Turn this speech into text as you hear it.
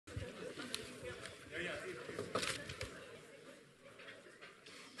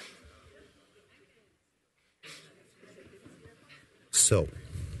So,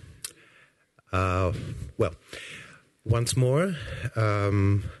 well, once more,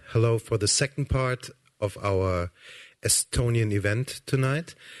 hello for the second part of our Estonian event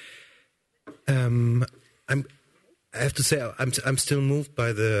tonight. I have to say, I'm still moved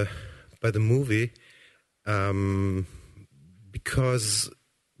by the movie, because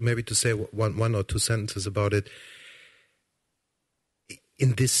maybe to say one or two sentences about it.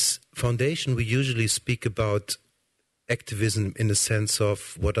 In this foundation, we usually speak about activism in the sense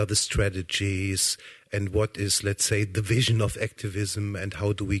of what are the strategies and what is, let's say, the vision of activism and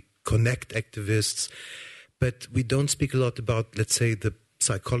how do we connect activists. But we don't speak a lot about, let's say, the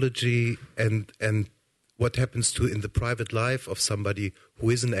psychology and what happens to in the private life of somebody who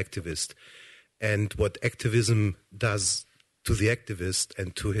is an activist and what activism does to the activist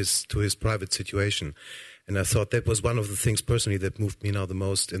and to his private situation. And I thought that was one of the things personally that moved me now the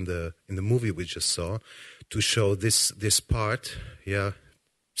most in the movie we just saw, to show this part,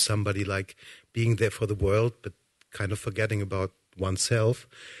 somebody like being there for the world, but kind of forgetting about oneself,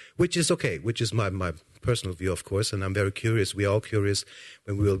 which is okay, which is my personal view, of course. And I'm very curious. We're all curious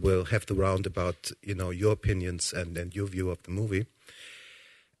when we'll have the round about your opinions and your view of the movie.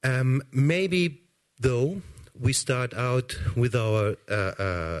 Maybe though we start out with our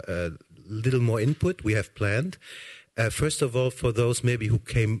little more input we have planned. First of all, for those maybe who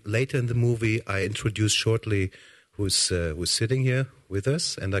came later in the movie, I introduce shortly who's sitting here with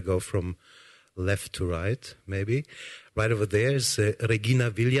us, and I go from left to right, maybe. Right over there is Regina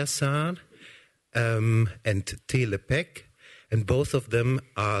Viljassar and Teele Pehk, and both of them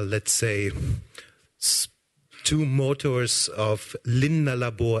are, let's say, two motors of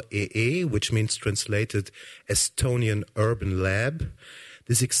linnalabor.ee, which means translated Estonian Urban Lab.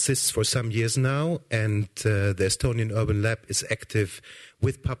 This exists for some years now, and the Estonian Urban Lab is active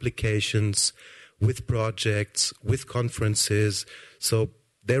with publications, with projects, with conferences. So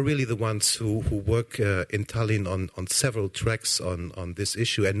they're really the ones who work in Tallinn on several tracks on this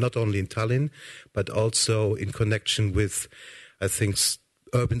issue, and not only in Tallinn, but also in connection with, I think,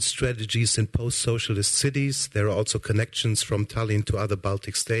 urban strategies in post-socialist cities. There are also connections from Tallinn to other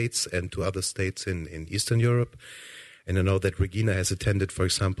Baltic states and to other states in Eastern Europe. And I know that Regina has attended, for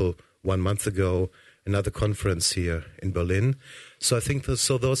example, 1 month ago, another conference here in Berlin. So I think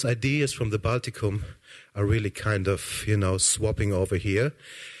those ideas from the Balticum are really kind of, swapping over here.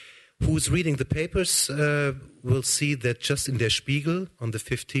 Who's reading the papers will see that just in Der Spiegel on the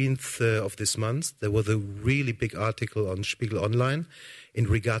 15th of this month, there was a really big article on Spiegel Online in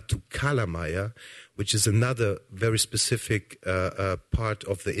regard to Kalamaja, which is another very specific part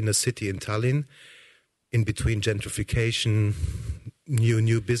of the inner city in Tallinn, in between gentrification,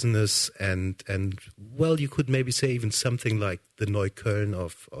 new business, and well, you could maybe say even something like the neue Köln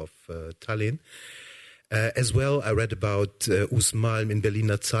of Tallinn. As well, I read about Maailm in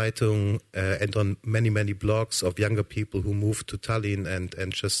Berliner Zeitung and on many blogs of younger people who moved to Tallinn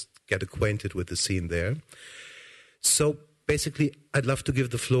and just get acquainted with the scene there. So basically, I'd love to give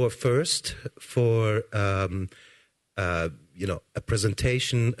the floor first for a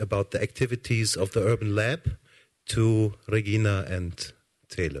presentation about the activities of the Urban Lab to Regina and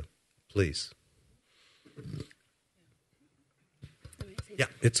Teele. Please. Yeah,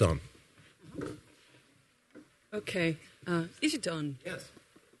 it's on. Okay. Is it on? Yes.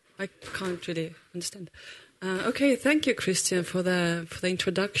 I can't really understand. Okay, thank you, Christian, for the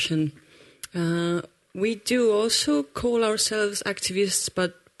introduction. We do also call ourselves activists,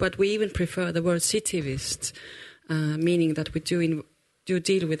 but we even prefer the word cityvists. Meaning that we do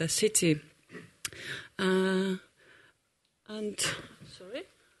deal with a city. And sorry?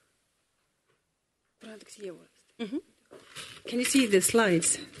 Mm-hmm. Can you see the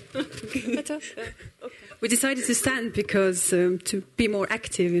slides? Okay. We decided to stand because to be more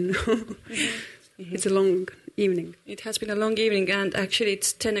active, Mm-hmm. It's a long evening. It has been a long evening, and actually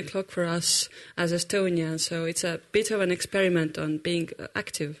it's 10 o'clock for us as Estonians, so it's a bit of an experiment on being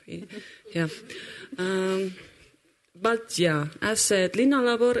active. Mm-hmm. Yeah. But yeah, as said,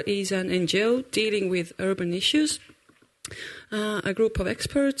 linnalabor is an NGO dealing with urban issues. A group of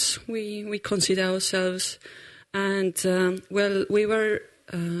experts, we consider ourselves. And, we were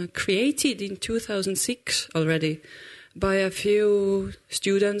created in 2006 already by a few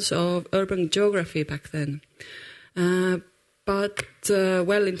students of urban geography back then. But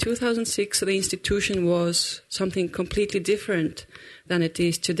in 2006, the institution was something completely different than it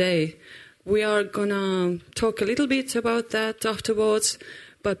is today. We are going to talk a little bit about that afterwards,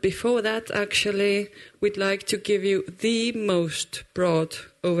 but before that, actually, we'd like to give you the most broad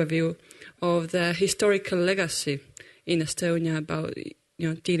overview of the historical legacy in Estonia about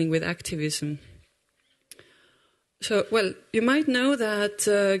dealing with activism. So, well, you might know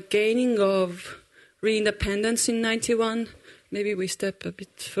that gaining of re-independence in 91, maybe we step a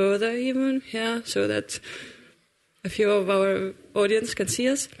bit further even, yeah, so that a few of our audience can see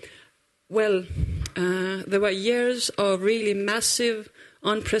us. Well, there were years of really massive,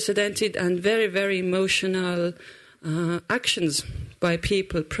 unprecedented and very, very emotional actions by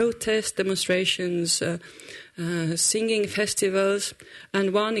people, protests, demonstrations, singing festivals,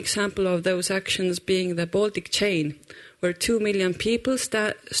 and one example of those actions being the Baltic chain, where 2 million people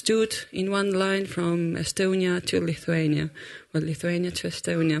stood in one line from Estonia to Lithuania, well, Lithuania to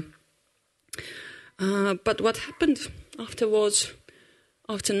Estonia. But what happened afterwards,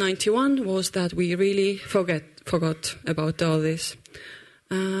 after 91, was that we really forgot about all this.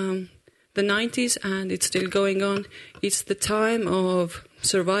 The 90s, and it's still going on, it's the time of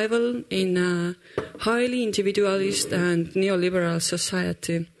survival in a highly individualist and neoliberal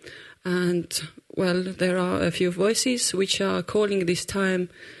society. And, well, there are a few voices which are calling this time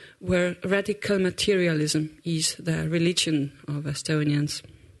where radical materialism is the religion of Estonians.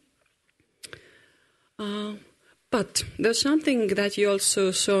 But there's something that you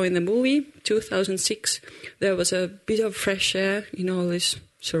also saw in the movie, 2006. There was a bit of fresh air in all this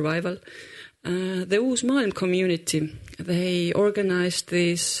survival. The Uus Maailm community, they organized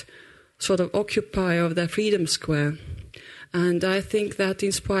this sort of Occupy of the Freedom Square. And I think that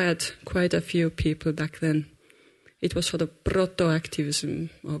inspired quite a few people back then. It was sort of proto-activism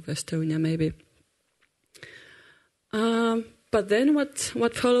of Estonia, maybe. But then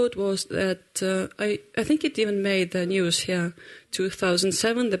what followed was that I think it even made the news here.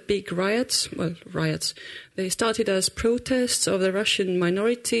 2007, the big riots. They started as protests of the Russian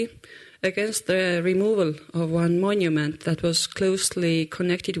minority against the removal of one monument that was closely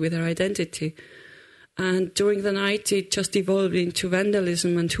connected with their identity. And during the night, it just evolved into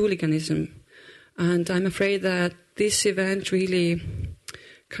vandalism and hooliganism. And I'm afraid that this event really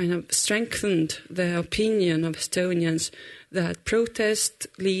kind of strengthened the opinion of Estonians that protest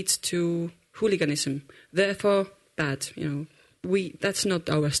leads to hooliganism. Therefore, bad. That's not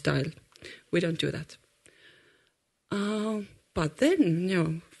our style. We don't do that. But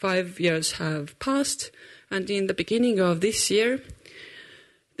then, 5 years have passed, and in the beginning of this year,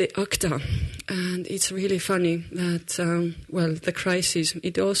 the ACTA, and it's really funny that, the crisis,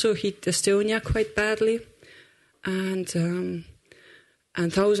 it also hit Estonia quite badly, and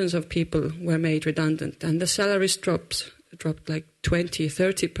thousands of people were made redundant, and the salaries dropped like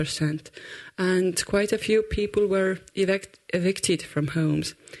 20-30%, and quite a few people were evicted from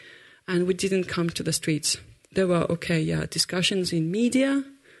homes, and we didn't come to the streets. There were, discussions in media,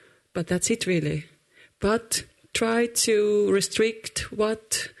 but that's it really. But try to restrict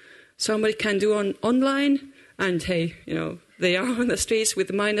what somebody can do online, and hey, they are on the streets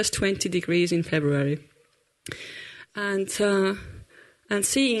with minus 20 degrees in February. And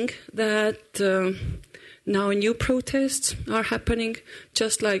seeing that now new protests are happening,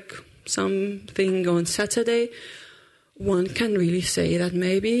 just like something on Saturday, one can really say that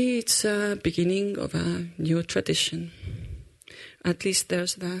maybe it's a beginning of a new tradition. At least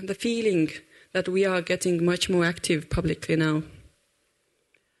there's the feeling that we are getting much more active publicly now.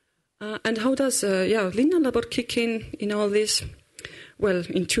 And how does linnalabor kick in all this? Well,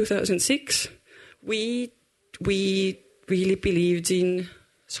 in 2006, we really believed in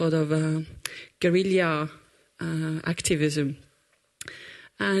sort of guerrilla activism.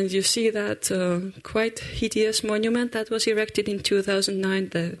 And you see that quite hideous monument that was erected in 2009,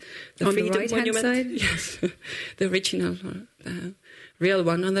 the on Freedom the right-hand Monument. side? Yes, the original, real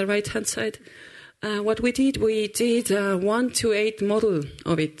one on the right-hand side. What we did 1:8 model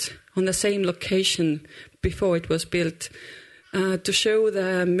of it on the same location before it was built to show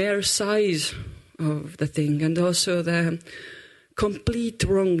the mere size of the thing and also the complete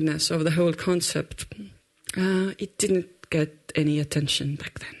wrongness of the whole concept. It didn't get any attention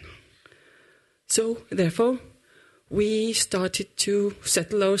back then. So, therefore, we started to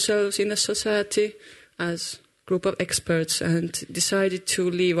settle ourselves in a society as a group of experts and decided to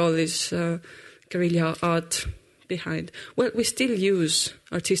leave all this guerrilla art behind. Well, we still use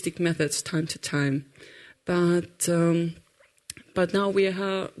artistic methods time to time, but now we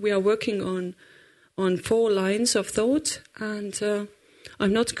are working on 4 lines of thought, and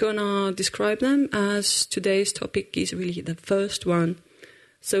I'm not going to describe them, as today's topic is really the first one,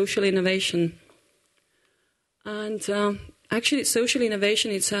 social innovation. And actually, social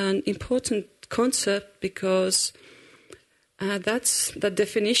innovation is an important concept because that's the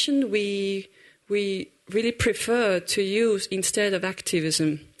definition we really prefer to use instead of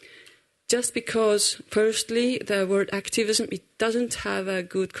activism. Just because, firstly, the word activism, it doesn't have a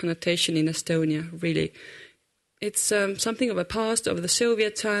good connotation in Estonia, really. it's something of a past, of the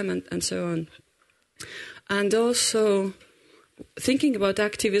Soviet time, and so on. And also thinking about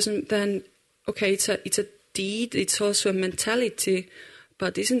activism, then okay, it's a deed. It's also a mentality.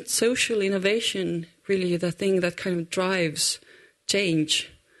 But isn't social innovation really the thing that kind of drives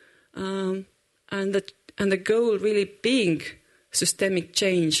change? And the goal really being systemic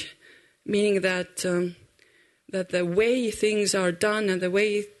change, meaning that the way things are done and the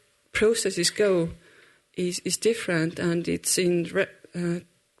way processes go is different, and it's in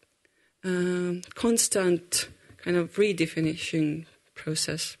constant kind of redefinition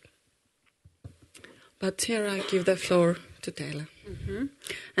process. But here I give the floor to Teele. Mm-hmm.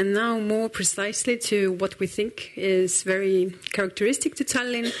 And now more precisely to what we think is very characteristic to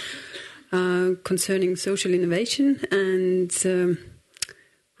Tallinn concerning social innovation. And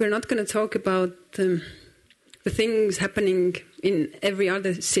we're not going to talk about the things happening in every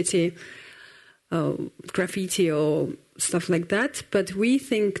other city, graffiti or stuff like that, but we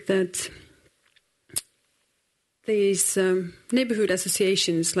think that these neighborhood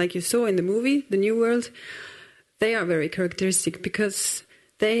associations, like you saw in the movie, The New World, they are very characteristic because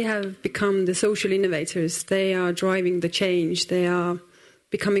they have become the social innovators. They are driving the change. They are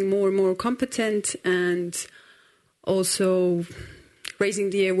becoming more and more competent and also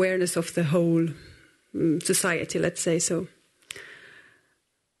raising the awareness of the whole society, let's say so.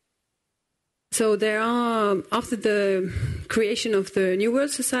 So there are, after the creation of the New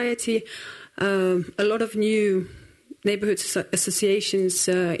World Society, a lot of new neighborhood associations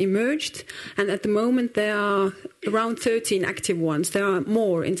emerged, and at the moment there are around 13 active ones. There are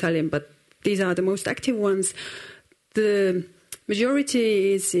more in Tallinn, but these are the most active ones. The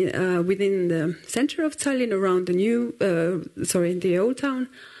majority is within the center of Tallinn, around the old town,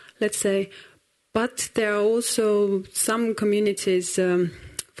 let's say. But there are also some communities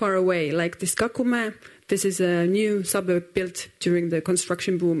far away, like this Kakumäe. This is a new suburb built during the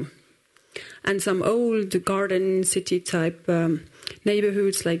construction boom. And some old garden city type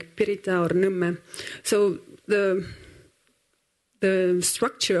neighborhoods like Pirita or Nõmme. So the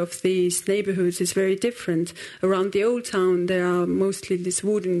structure of these neighborhoods is very different. Around the old town there are mostly these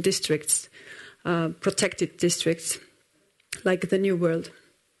wooden districts, protected districts, like the New World.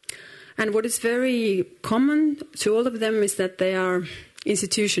 And what is very common to all of them is that they are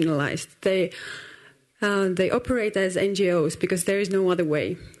institutionalized. They operate as NGOs because there is no other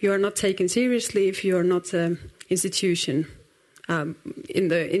way. You are not taken seriously if you are not an institution in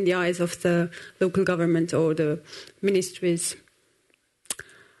the eyes of the local government or the ministries.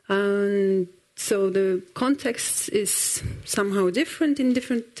 And so the context is somehow different in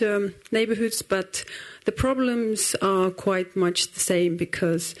different neighborhoods, but the problems are quite much the same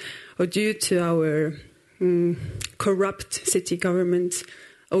because, or due to our corrupt city government,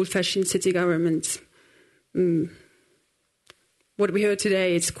 old-fashioned city governments. What we heard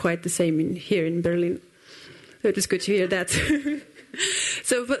today is quite the same here in Berlin. So it was good to hear that.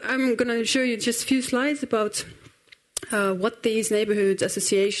 But I'm going to show you just a few slides about what these neighborhood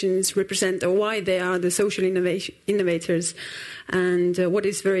associations represent, or why they are the social innovators, and what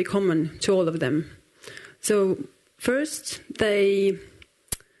is very common to all of them. So first, they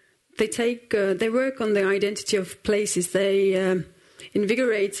work on the identity of places. They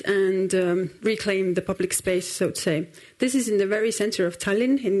invigorate and reclaim the public space, so to say. This is in the very center of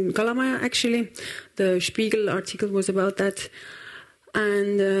Tallinn, in Kalamaja, actually. The Spiegel article was about that.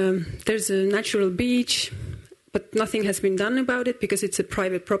 And there's a natural beach, but nothing has been done about it because it's a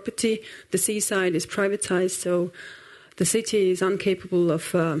private property. The seaside is privatized, so the city is incapable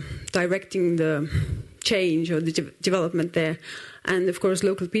of directing the change or the development there. And of course,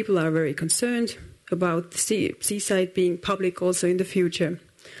 local people are very concerned about the seaside being public also in the future.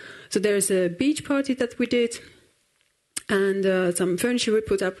 So there's a beach party that we did, and some furniture we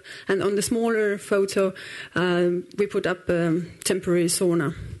put up. And on the smaller photo, we put up a temporary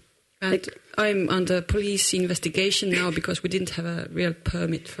sauna. And I'm under police investigation now because we didn't have a real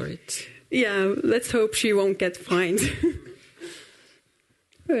permit for it. Yeah, let's hope she won't get fined.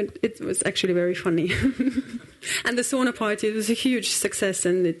 But it was actually very funny. And the sauna party, it was a huge success,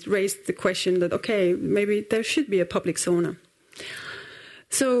 and it raised the question that, okay, maybe there should be a public sauna.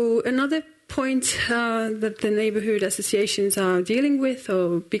 So another point that the neighborhood associations are dealing with,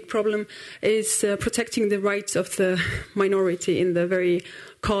 or big problem, is protecting the rights of the minority in the very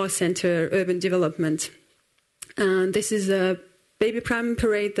car-centered urban development. And this is a baby pram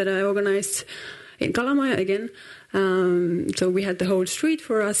parade that I organized in Kalamaja again. So we had the whole street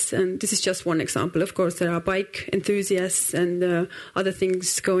for us, and this is just one example. Of course, there are bike enthusiasts and other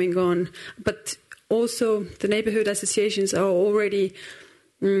things going on, but also the neighborhood associations are already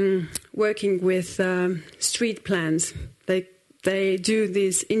working with street plans. They do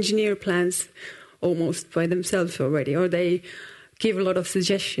these engineer plans almost by themselves already, or they give a lot of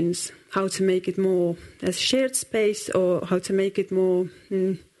suggestions how to make it more as shared space or how to make it more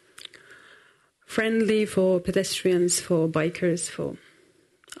friendly for pedestrians, for bikers, for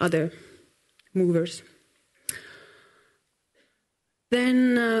other movers.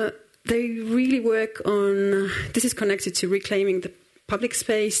 Then they really work on, this is connected to reclaiming the public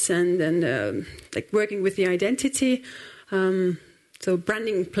space and like working with the identity, so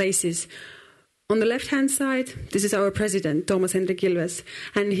branding places. On the left-hand side, this is our president, Toomas Hendrik Ilves,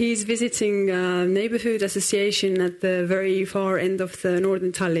 and he's visiting a neighborhood association at the very far end of the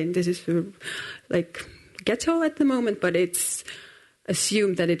northern Tallinn. This is like ghetto at the moment, but it's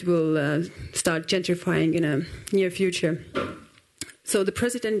assumed that it will start gentrifying in a near future. So the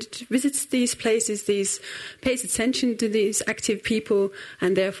president visits these places, pays attention to these active people,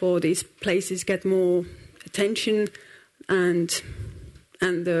 and therefore these places get more attention, and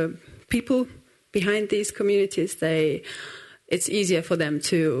the people behind these communities, it's easier for them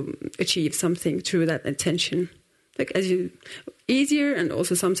to achieve something through that attention. Like easier and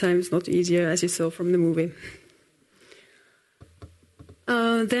also sometimes not easier, as you saw from the movie.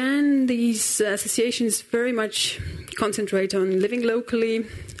 Then these associations very much concentrate on living locally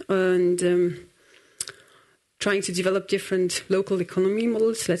and trying to develop different local economy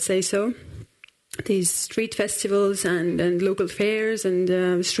models, let's say so. These street festivals and local fairs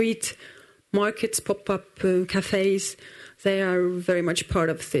and street markets, pop-up cafes, they are very much part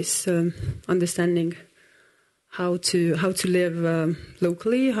of this understanding how to live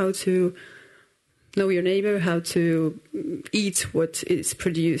locally, how to know your neighbor, how to eat what is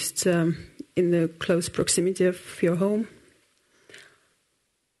produced in the close proximity of your home.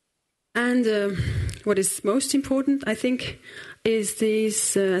 And what is most important, I think, is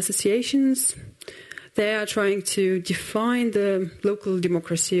these associations. They are trying to define the local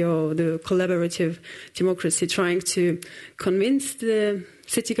democracy or the collaborative democracy, trying to convince the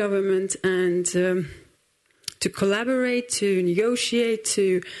city government and to collaborate, to negotiate,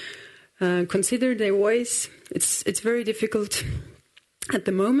 to consider their voice. It's very difficult at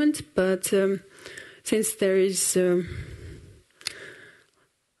the moment, but since there is,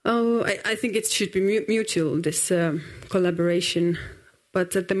 I think it should be mutual, this collaboration.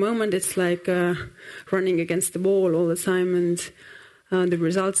 But at the moment, it's like running against the wall all the time, and the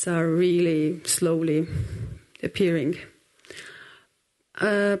results are really slowly appearing.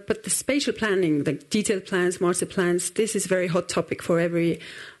 But the spatial planning, the detailed plans, master plans, this is a very hot topic for every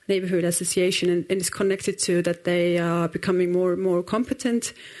neighborhood association, and it's connected to that they are becoming more and more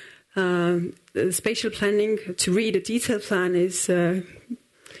competent. The spatial planning, to read a detailed plan is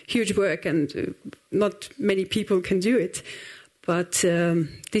huge work, and not many people can do it. But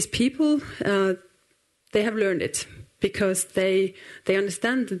these people, they have learned it because they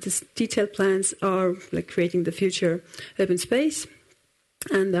understand that these detailed plans are like creating the future urban space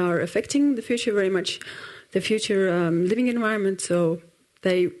and are affecting the future very much, the future living environment. So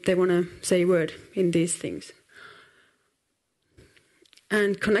they want to say a word in these things.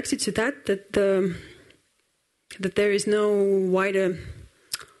 And connected to that there is no wider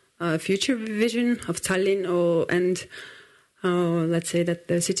future vision of Tallinn, let's say that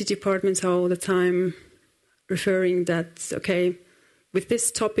the city departments are all the time referring that, okay, with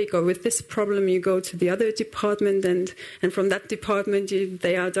this topic or with this problem, you go to the other department, and from that department,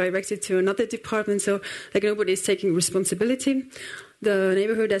 they are directed to another department. So like nobody is taking responsibility. The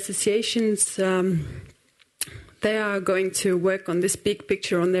neighborhood associations, they are going to work on this big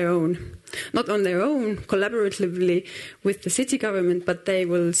picture on their own. Not on their own, collaboratively with the city government, but they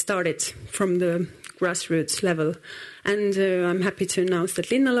will start it from the grassroots level. And I'm happy to announce that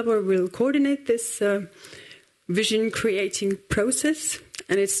linnalabor will coordinate this vision creating process.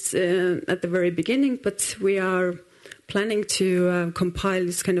 And it's at the very beginning, but we are planning to compile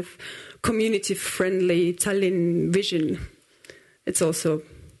this kind of community-friendly Tallinn vision. It's also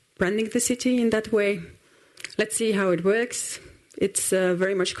branding the city in that way. Let's see how it works. It's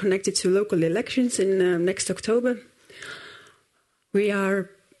very much connected to local elections in next October. We are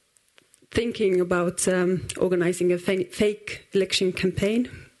thinking about organizing a fake election campaign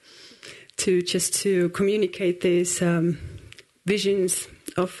to communicate these visions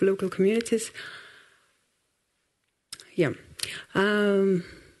of local communities. Yeah.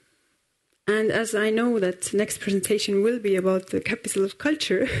 And as I know that next presentation will be about the capital of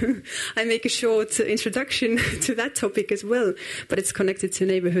culture, I make a short introduction to that topic as well, but it's connected to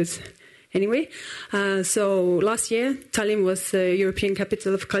neighborhoods. Anyway, so last year, Tallinn was the European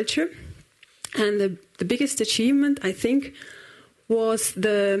capital of culture. And the biggest achievement, I think, was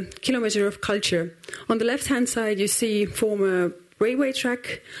the kilometer of culture. On the left-hand side, you see former railway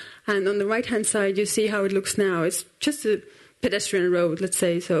track, and on the right-hand side, you see how it looks now. It's just a pedestrian road, let's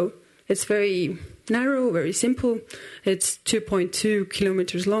say so. It's very narrow, very simple. It's 2.2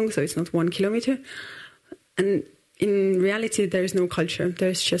 kilometers long, so it's not 1 kilometer. And in reality, there is no culture.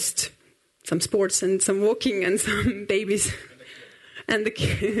 There's just some sports and some walking and some babies. And the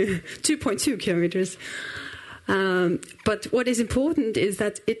 2.2 kilometers. But what is important is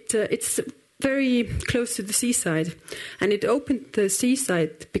that it's very close to the seaside. And it opened the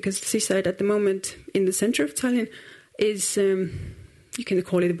seaside, because the seaside at the moment in the center of Tallinn is, you can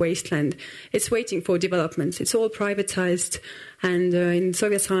call it wasteland. It's waiting for developments. It's all privatized. And in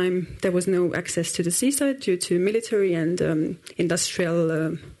Soviet time, there was no access to the seaside due to military and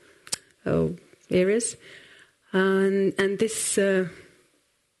industrial areas. And this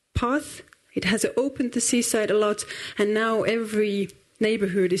path, it has opened the seaside a lot, and now every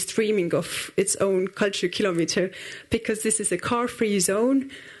neighborhood is dreaming of its own culture kilometer, because this is a car-free zone,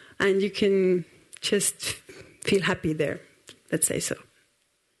 and you can just feel happy there, let's say so. I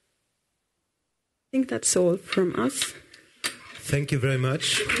think that's all from us. Thank you very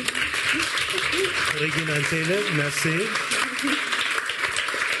much. Regina and Teele, merci.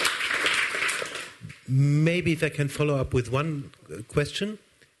 Maybe if I can follow up with one question.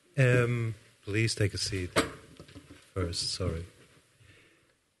 Please take a seat first, sorry.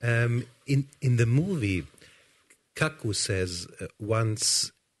 In the movie, Kaku says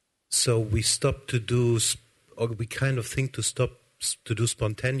once, so we stop to do, or we kind of think to stop to do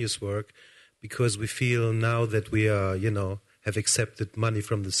spontaneous work because we feel now that we are, have accepted money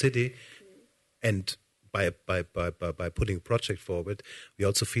from the city, and by putting a project forward, we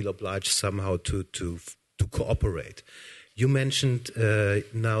also feel obliged somehow to cooperate. You mentioned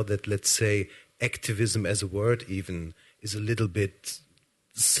now that, let's say, activism as a word even is a little bit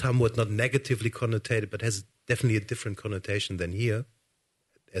somewhat not negatively connotated, but has definitely a different connotation than here,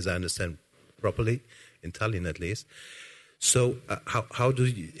 as I understand properly, in Tallinn at least. So how do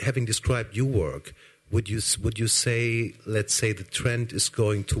you, having described your work, would you say, let's say, the trend is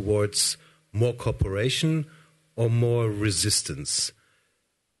going towards more cooperation or more resistance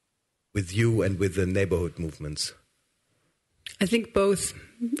with you and with the neighborhood movements? I think both.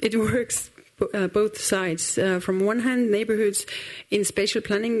 It works both sides. From one hand, neighborhoods in spatial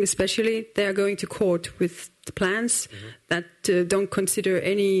planning especially, they are going to court with the plans that don't consider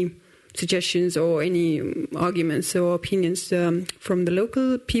any suggestions or any arguments or opinions from the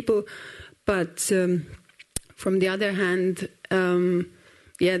local people. But from the other hand,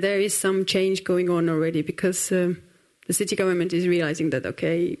 there is some change going on already, because the city government is realizing that,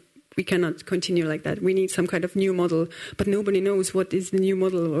 okay, we cannot continue like that. We need some kind of new model, but nobody knows what is the new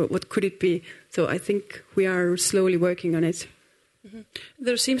model or what could it be. So I think we are slowly working on it. Mm-hmm.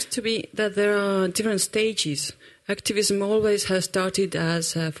 There seems to be that there are different stages. Activism always has started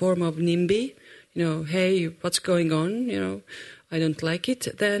as a form of NIMBY. Hey, what's going on? I don't like it.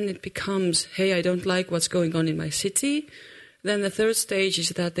 Then it becomes, hey, I don't like what's going on in my city. Then the third stage is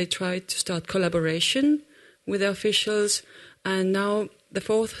that they try to start collaboration with the officials. And now the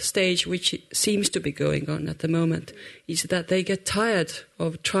fourth stage, which seems to be going on at the moment, is that they get tired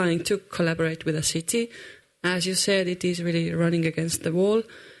of trying to collaborate with a city. As you said, it is really running against the wall.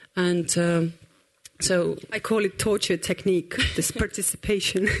 And so I call it torture technique, this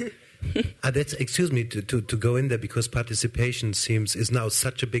participation. Excuse me to go in there, because participation is now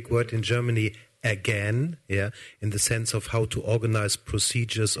such a big word in Germany again, in the sense of how to organize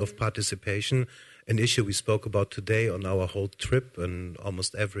procedures of participation. An issue we spoke about today on our whole trip and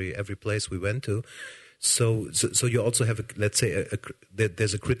almost every place we went to. So you also have, let's say,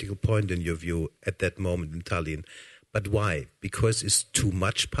 there's a critical point in your view at that moment in Tallinn. But why? Because it's too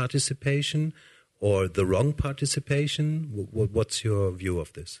much participation or the wrong participation? What's your view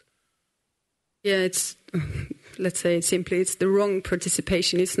of this? Yeah, let's say it simply, it's the wrong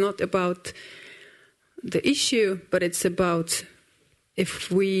participation. It's not about the issue, but it's about if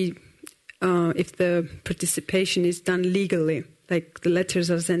the participation is done legally, like the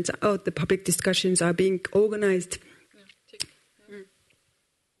letters are sent out, the public discussions are being organized.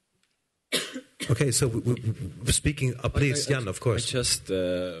 Okay, so we're speaking, please, Jaan, of course. I just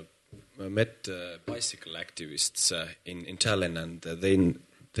met bicycle activists in Tallinn, and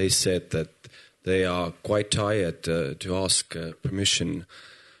they said that they are quite tired to ask permission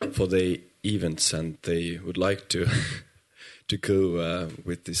for the events, and they would like to go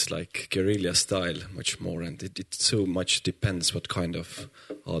with this like guerrilla style much more, and it so much depends what kind of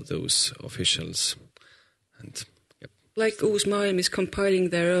are those officials. And like Uus Maailm is compiling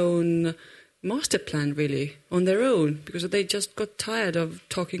their own master plan really on their own, because they just got tired of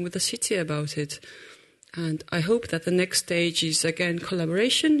talking with the city about it. And I hope that the next stage is again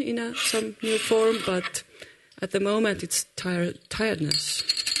collaboration in some new form, but at the moment it's tiredness.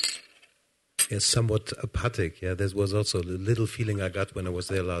 Yes, somewhat apathic. Yeah, that was also a little feeling I got when I was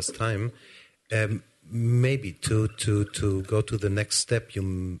there last time. Maybe to go to the next step,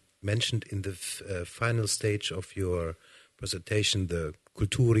 you mentioned in the final stage of your presentation the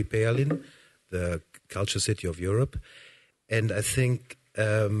Kultureller Aktivismus, the culture city of Europe, and I think,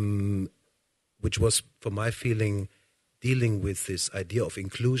 which was, for my feeling, dealing with this idea of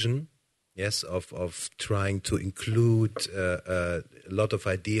inclusion, yes, of trying to include a lot of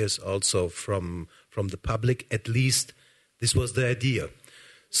ideas also from the public. At least this was the idea.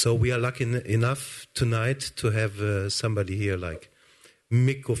 So we are lucky enough tonight to have somebody here like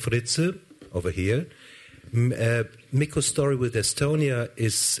Mikko Fritze over here. Mikko's story with Estonia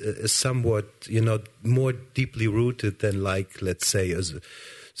is somewhat, more deeply rooted than, like, let's say,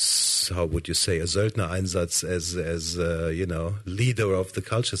 how would you say, a Söldner-Einsatz as leader of the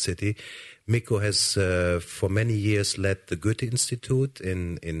culture city. Mikko has for many years led the Goethe Institut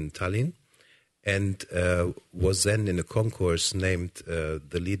in Tallinn, and was then in a concourse named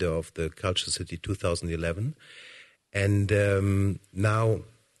the leader of the Culture City 2011. And now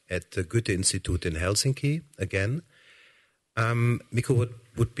at the Goethe Institute in Helsinki again. Mikko, what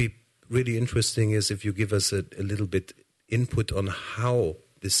would be really interesting is if you give us a little bit input on how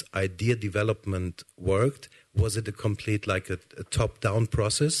this idea development worked. Was it a complete, like a top-down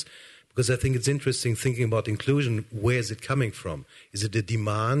process? Because I think it's interesting thinking about inclusion. Where is it coming from? Is it a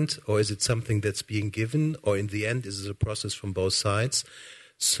demand, or is it something that's being given, or in the end is it a process from both sides?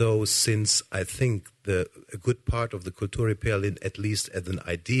 So since I think a good part of the Kultureller Aktivismus, at least as an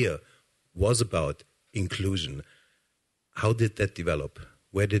idea, was about inclusion, how did that develop?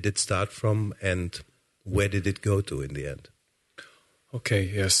 Where did it start from, and where did it go to in the end? Okay,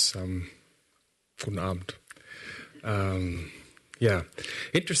 yes. Guten Abend. Yeah,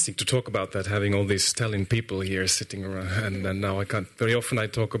 interesting to talk about that, having all these Tallinn people here sitting around, and now I can't. Very often I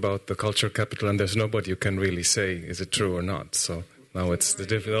talk about the cultural capital, and there's nobody who can really say is it true or not. So now it's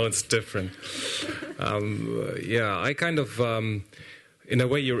different. Yeah, I kind of, in a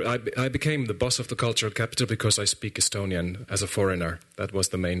way, I became the boss of the cultural capital because I speak Estonian as a foreigner. That was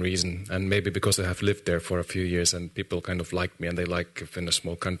the main reason, and maybe because I have lived there for a few years, and people kind of like me, and they like if in a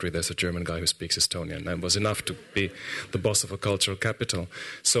small country there's a German guy who speaks Estonian. That was enough to be the boss of a cultural capital.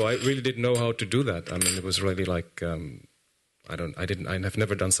 So I really didn't know how to do that. I mean, it was really like. I have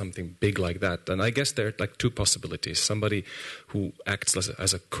never done something big like that. And I guess there are like two possibilities. Somebody who acts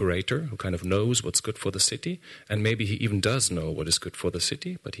as a curator, who kind of knows what's good for the city, and maybe he even does know what is good for the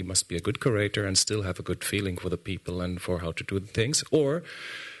city, but he must be a good curator and still have a good feeling for the people and for how to do things. Or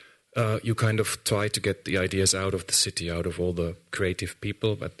you kind of try to get the ideas out of the city, out of all the creative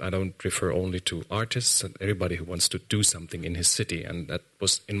people, but I don't refer only to artists and everybody who wants to do something in his city. And that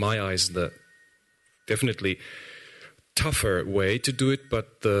was, in my eyes, the definitely tougher way to do it,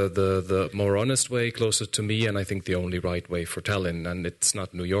 but the more honest way, closer to me, and I think the only right way for Tallinn. And it's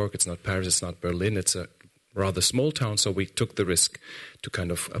not New York, it's not Paris, it's not Berlin, it's a rather small town, so we took the risk to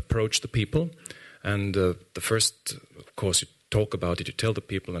kind of approach the people. And the first, of course, you talk about it, you tell the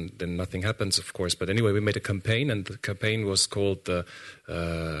people, and then nothing happens, of course. But anyway, we made a campaign, and the campaign was called the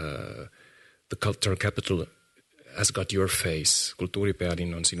Cultural Capital Has Got Your Face,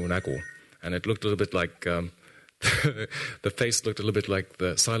 Kultuuripealinn on sinu nägu. And it looked a little bit like... the face looked a little bit like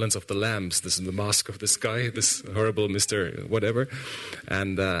the Silence of the Lambs. This is the mask of this guy, this horrible Mr. whatever.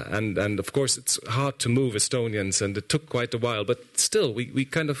 And of course it's hard to move Estonians, and it took quite a while, but still we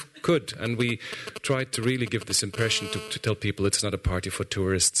kind of could, and we tried to really give this impression to tell people it's not a party for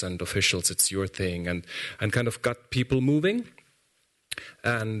tourists and officials, it's your thing, and kind of got people moving.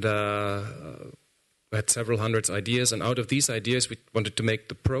 And we had several hundreds ideas, and out of these ideas we wanted to make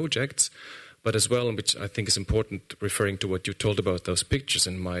the projects. But as well, which I think is important, referring to what you told about those pictures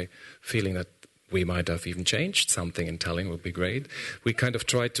and my feeling that we might have even changed something in Tallinn would be great. We kind of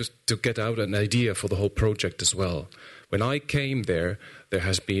tried to get out an idea for the whole project as well. When I came there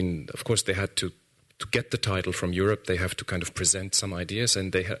has been, of course, they had to get the title from Europe, they have to kind of present some ideas,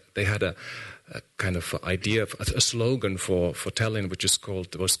 and they had a kind of idea, a slogan for Tallinn, which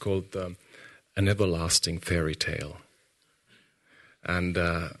was called An Everlasting Fairy Tale. And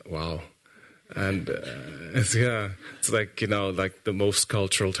wow. And it's like, like the most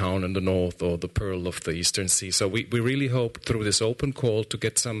cultural town in the north or the pearl of the Eastern Sea. So we really hope through this open call to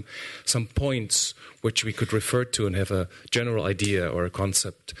get some points which we could refer to and have a general idea or a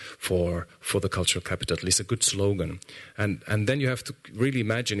concept for the cultural capital, at least a good slogan. And then you have to really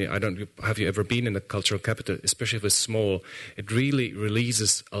imagine it. Have you ever been in a cultural capital, especially if it's small? It really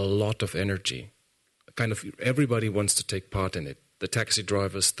releases a lot of energy. Kind of everybody wants to take part in it. The taxi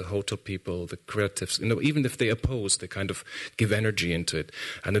drivers, the hotel people, the creatives, even if they oppose, they kind of give energy into it.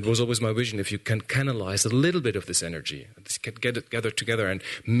 And it was always my vision, if you can canalize a little bit of this energy, get it gathered together, and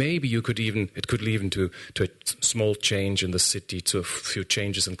maybe it could lead into a small change in the city, to a few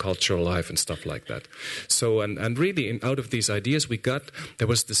changes in cultural life and stuff like that. So, and really, out of these ideas there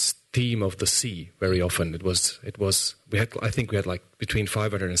was this theme of the sea very often. I think we had like between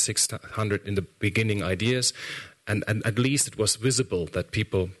 500 and 600 in the beginning ideas. And at least it was visible that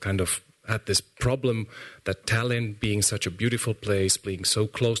people kind of had this problem that Tallinn, being such a beautiful place, being so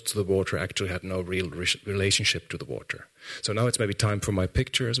close to the water, actually had no real relationship to the water. So now it's maybe time for my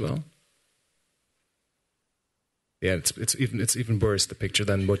picture as well. Yeah, it's even worse, the picture,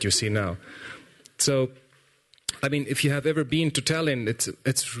 than what you see now. So, I mean, if you have ever been to Tallinn,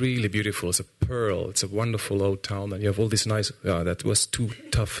 it's really beautiful. It's a pearl. It's a wonderful old town, and you have all these nice. That was too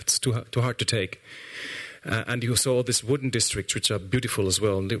tough. It's too hard to take. And you saw these wooden districts, which are beautiful as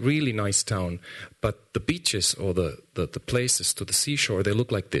well, and a really nice town. But the beaches or the places to the seashore, they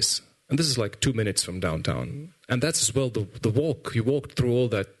look like this. And this is like 2 minutes from downtown. And that's as well the walk. You walk through all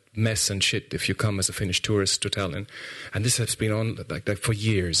that mess and shit if you come as a Finnish tourist to Tallinn. And this has been on like that for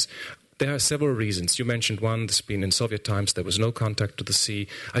years. There are several reasons. You mentioned one. There's been in Soviet times, there was no contact to the sea.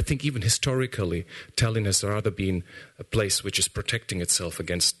 I think even historically, Tallinn has rather been a place which is protecting itself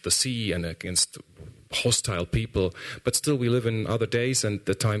against the sea and against hostile people, but still we live in other days and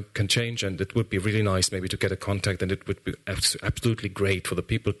the time can change, and it would be really nice maybe to get a contact, and it would be absolutely great for the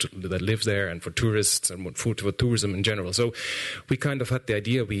people that live there and for tourists and for tourism in general. So we kind of had the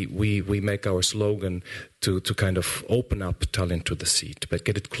idea, we make our slogan to kind of open up Tallinn to the sea, to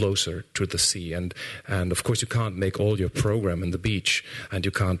get it closer to the sea. And of course you can't make all your program in the beach, and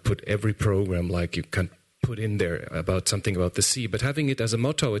you can't put every program like you can put in there about something about the sea, but having it as a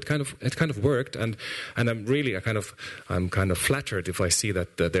motto, it kind of worked, and I'm kind of flattered if I see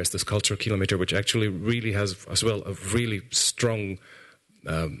that there's this cultural kilometer which actually really has as well a really strong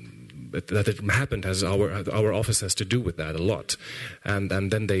that it happened has our office has to do with that a lot, and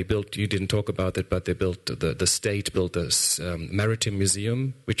then they built. You didn't talk about it, but they built the state built a maritime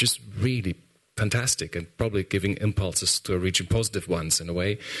museum, which is really fantastic and probably giving impulses to a region, positive ones in a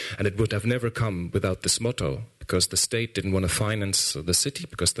way. And it would have never come without this motto, because the state didn't want to finance the city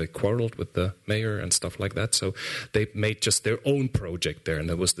because they quarreled with the mayor and stuff like that. So they made just their own project there, and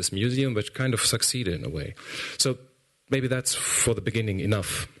there was this museum which kind of succeeded in a way. So maybe that's for the beginning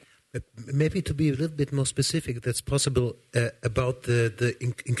enough. Maybe to be a little bit more specific, that's possible about the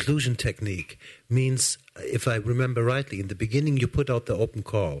inclusion technique. Means, if I remember rightly, in the beginning you put out the open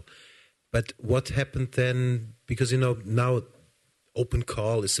call. But what happened then? Because now open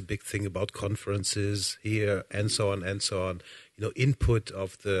call is a big thing about conferences here and so on and so on. Input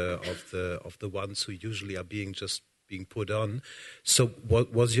of the ones who usually are being put on. So,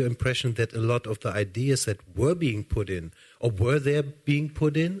 what was your impression that a lot of the ideas that were being put in, or were they being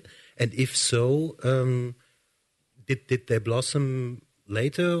put in? And if so, did they blossom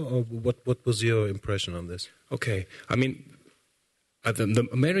later, or what was your impression on this? Okay, I mean.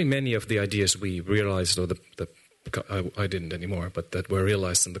 Very many of the ideas we realized, or I didn't anymore, but that were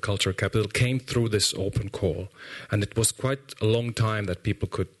realized in the cultural capital came through this open call. And it was quite a long time that people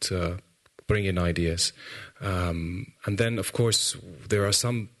could bring in ideas. And then, of course, there are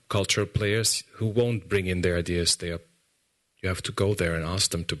some cultural players who won't bring in their ideas. You have to go there and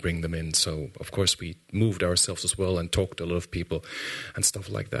ask them to bring them in. So, of course, we moved ourselves as well and talked to a lot of people and stuff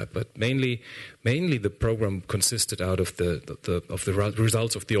like that. But mainly the program consisted out of the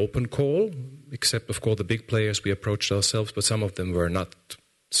results of the open call, except, of course, the big players we approached ourselves, but some of them were not.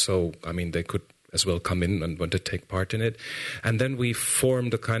 So, I mean, they could as well come in and want to take part in it. And then we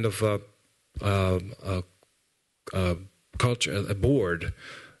formed a kind of a board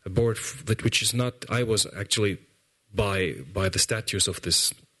which is not. I was actually. By the statutes of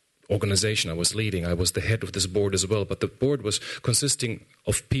this organization I was leading, I was the head of this board as well. But the board was consisting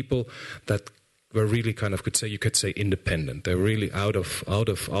of people that were really kind of you could say independent. They're really out of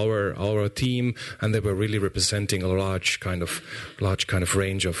our team, and they were really representing a large kind of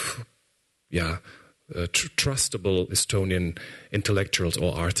range of trustable Estonian intellectuals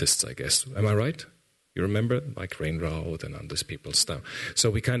or artists, I guess. Am I right? You remember? Like Rainroad and Anders People stuff. So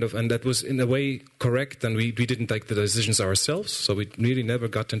we kind of, and that was in a way correct, and we didn't take the decisions ourselves, so we really never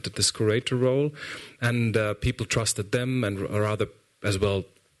got into this curator role, and people trusted them, and rather as well,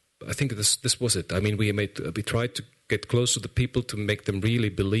 I think this was it. I mean, we tried to get close to the people to make them really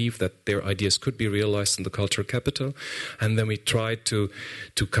believe that their ideas could be realized in the cultural capital, and then we tried to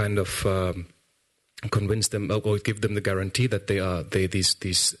kind of convince them or give them the guarantee that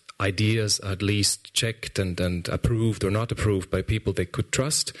these ideas at least checked and approved or not approved by people they could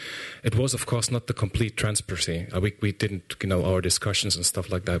trust. It was, of course, not the complete transparency. We didn't, our discussions and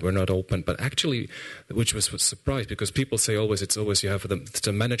stuff like that were not open. But actually, which was a surprise, because people say it's always you have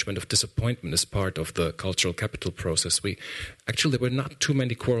the management of disappointment as part of the cultural capital process. There were not too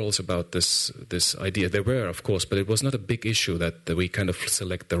many quarrels about this idea. There were, of course, but it was not a big issue that we kind of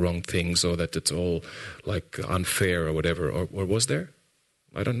select the wrong things or that it's all like unfair or whatever. Or was there?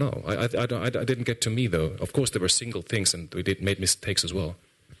 I don't know. I didn't get to me, though. Of course, there were single things, and we made mistakes as well.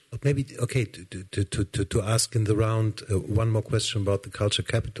 Maybe, okay, to ask in the round one more question about the culture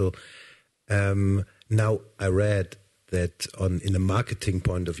capital. Now, I read that in a marketing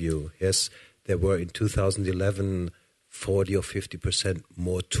point of view, yes, there were in 2011 40 or 50%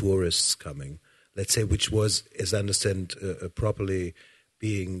 more tourists coming. Let's say, which was, as I understand, properly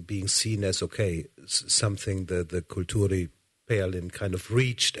being seen as, okay, something the Kultureller Aktivismus kind of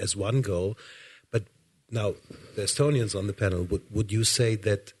reached as one goal. But now the Estonians on the panel, would you say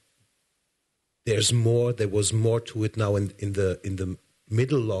that there was more to it now in the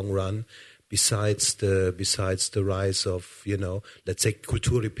middle long run, besides the rise of, let's say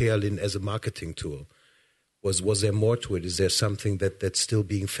Kultureller Aktivismus as a marketing tool? Was there more to it? Is there something that's still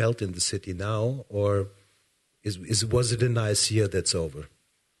being felt in the city now, or was it a nice year that's over?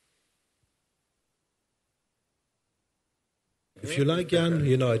 If you like, Jaan,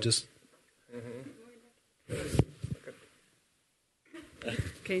 I just...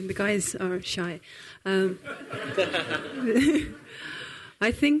 Okay, the guys are shy. I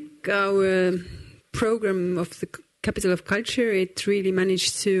think our program of the Capital of Culture, it really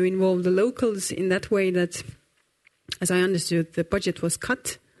managed to involve the locals in that way that, as I understood, the budget was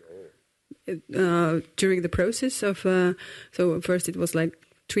cut during the process of... so first it was like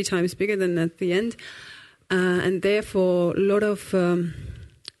 3 times bigger than at the end. And therefore, a lot of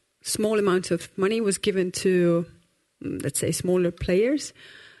small amounts of money was given to, let's say, smaller players.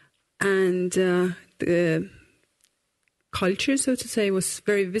 And the culture, so to say, was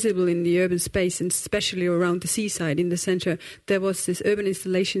very visible in the urban space, and especially around the seaside in the center. There was this Urban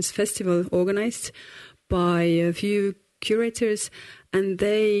Installations Festival organized by a few curators, and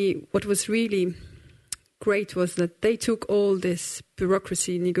what was really great was that they took all this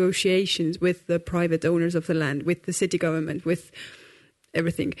bureaucracy negotiations with the private owners of the land, with the city government, with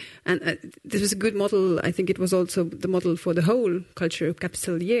everything. And this was a good model. I think it was also the model for the whole culture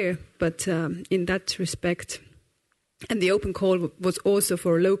capital year. But in that respect, and the open call was also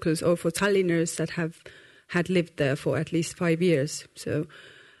for locals or for Tallinners that had lived there for at least 5 years. So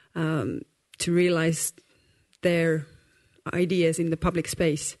to realize their ideas in the public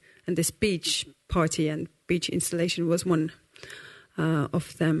space. And this beach party and beach installation was one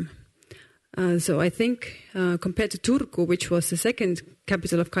of them. So I think compared to Turku, which was the second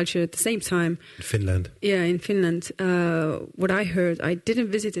capital of culture at the same time. In Finland. Yeah, in Finland. What I heard, I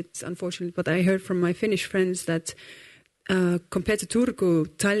didn't visit it, unfortunately, but I heard from my Finnish friends that compared to Turku,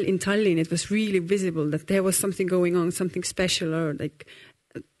 in Tallinn, it was really visible that there was something going on, something special, or like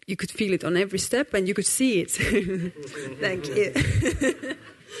you could feel it on every step and you could see it. Thank you.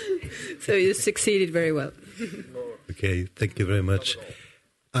 So you succeeded very well. Okay, thank you very much.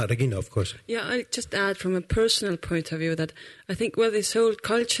 Regina, of course. Yeah, I just add from a personal point of view that I think, this whole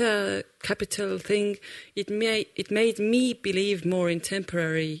culture capital thing, it made me believe more in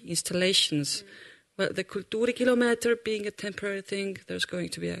temporary installations. Well, the Kulttuurikilometer being a temporary thing, there's going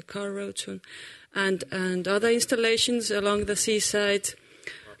to be a car road soon, and other installations along the seaside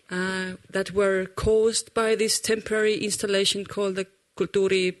that were caused by this temporary installation called the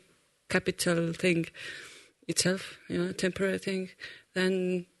Kulttuuri capital thing itself, temporary thing,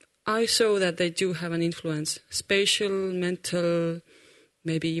 then I saw that they do have an influence, spatial, mental,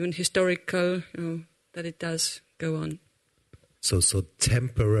 maybe even historical, that it does go on. So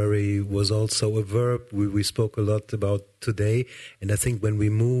temporary was also a verb we spoke a lot about today, and I think when we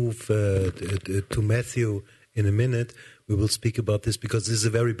move to Matthew in a minute, we will speak about this, because this is a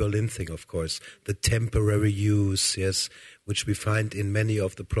very Berlin thing, of course, the temporary use, yes, which we find in many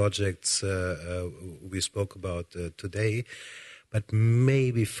of the projects we spoke about today. But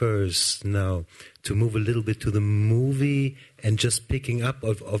maybe first now to move a little bit to the movie and just picking up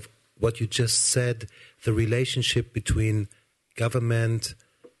of what you just said, the relationship between government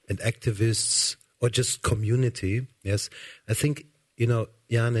and activists or just community. Yes, I think,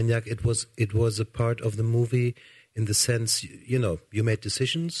 Jaan and Jaak, it was a part of the movie in the sense, you made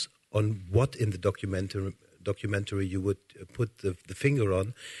decisions on what in the documentary you would put the finger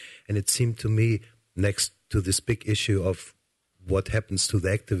on, and it seemed to me, next to this big issue of what happens to the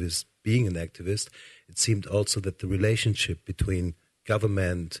activist being an activist, it seemed also that the relationship between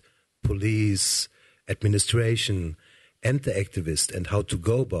government, police, administration, and the activist, and how to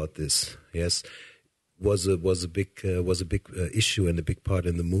go about this, yes, was a big issue and a big part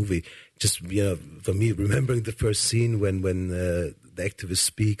in the movie. Just for me, remembering the first scene when the activists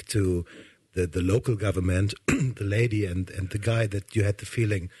speak to the local government, the lady and the guy, that you had the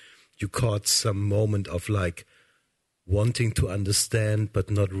feeling you caught some moment of like wanting to understand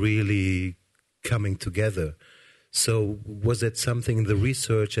but not really coming together. So was that something in the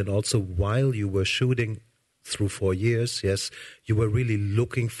research, and also while you were shooting through 4 years, yes, you were really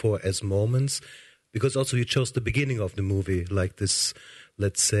looking for as moments? Because also you chose the beginning of the movie, like this,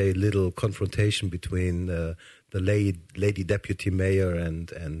 let's say, little confrontation between the lady deputy mayor and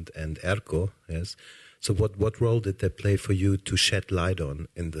Erkko. Yes. So what role did that play for you to shed light on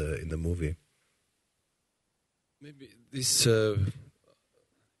in the movie? Maybe this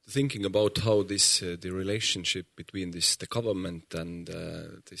thinking about how this the relationship between the government and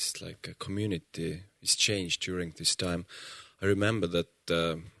this like a community is changed during this time. I remember that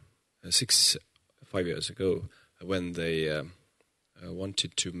 5 years ago, when they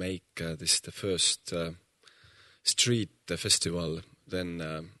wanted to make the first street festival, then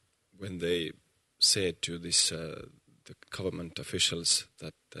when they said to the government officials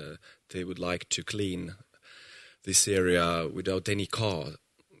that they would like to clean this area without any car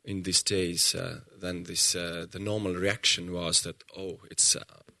in these days, then the normal reaction was that,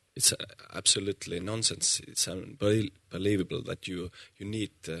 it's absolutely nonsense. It's unbelievable that you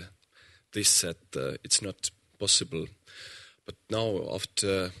need this, that it's not possible. But now,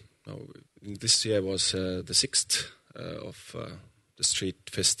 this year was the 6th of the street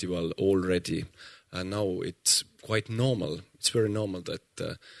festival already, and now it's quite normal. It's very normal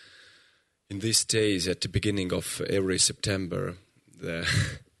that in these days, at the beginning of every September, the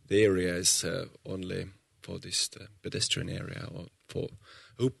area is only for this pedestrian area, or for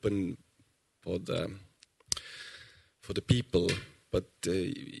open for the people. But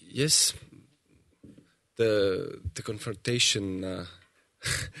yes, the confrontation,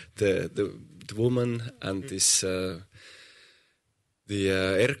 the woman and this the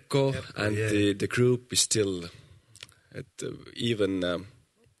Erkko and the group is still even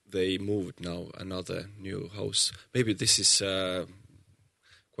they moved now another new house. Maybe this is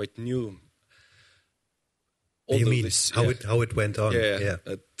quite new. You mean how it went on? Yeah.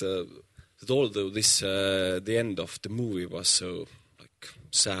 Although this the end of the movie was so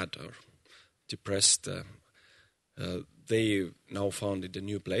sad or depressed, they now founded a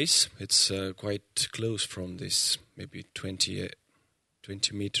new place. It's quite close from this, maybe 20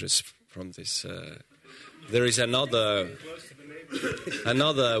 meters from this. There is another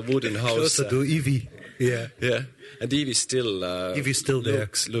wooden house. Closer to Evie. Yeah. And Evie's still there.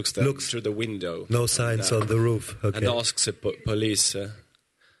 Looks through the window. No signs on the roof. Okay. And asks the police.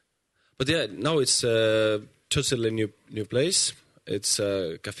 But yeah, now it's a totally new place. It's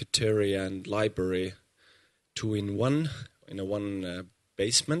a cafeteria and library, 2 in 1 in a one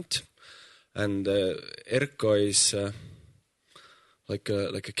basement, and Erkko is like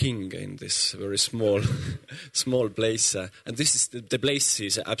a king in this very small place. And this is the place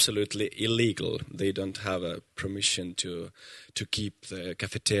is absolutely illegal. They don't have a permission to keep the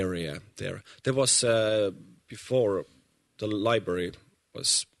cafeteria there. There was before the library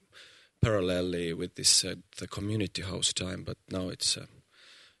was parallelly with this the community house time, but now it's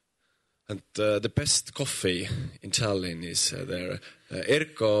and the best coffee in Tallinn is there.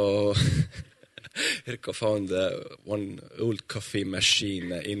 Erkko found one old coffee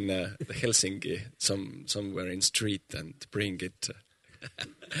machine in the Helsinki, somewhere in street, and bring it.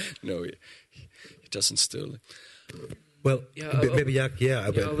 No, he doesn't steal it. Well, maybe Jaak. I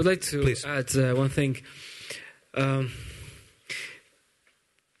would like to add one thing.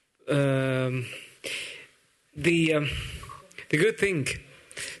 The good thing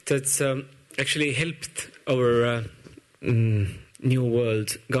that actually helped our New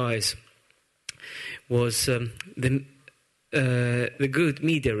World guys was the good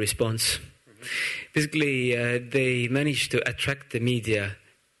media response. Basically, they managed to attract the media.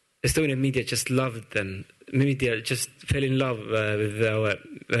 Estonian media just loved them. Media just fell in love with our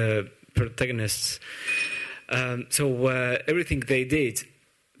protagonists. So everything they did,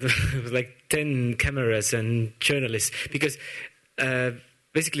 like 10 cameras and journalists, because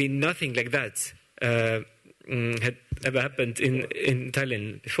basically nothing like that had ever happened in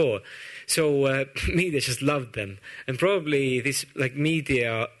Tallinn before. So media just loved them, and probably this like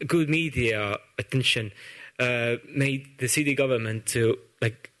good media attention made the city government to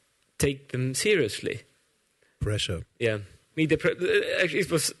like take them seriously. Pressure. Yeah, media. Actually,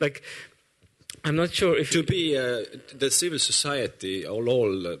 it was like, I'm not sure if to be the civil society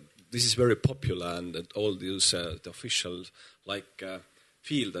all this is very popular, and that all these the officials like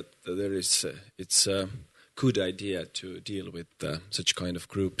feel that there is it's a good idea to deal with such kind of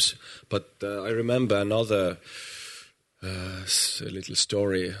groups. But I remember another little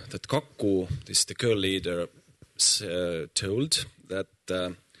story that Kakku, the girl leader, told that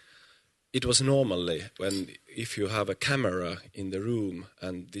it was normally if you have a camera in the room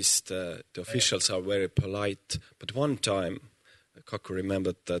and the officials are very polite. But one time, Kakku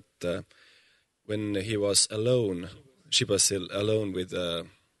remembered that when he was alone, she was still alone with the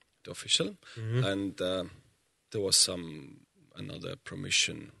official, and there was another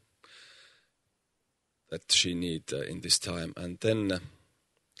permission that she needed in this time, and then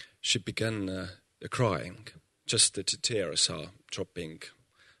she began crying. Just the tears are dropping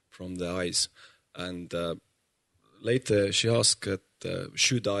from the eyes, and later she asked,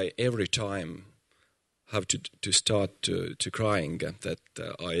 should I every time have to start to crying that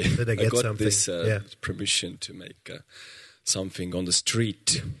I got something. This permission to make something on the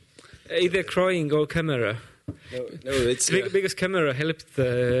street? Either crying or camera. No, it's because camera helped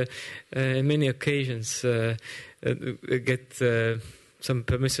in many occasions get some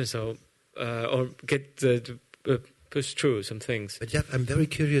permissions or get push through some things. But yeah, I'm very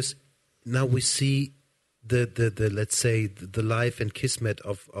curious. Now we see the let's say the life and kismet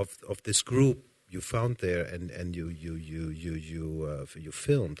of this group you found there, and you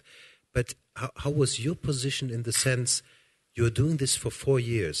filmed. But how was your position in the sense you're doing this for 4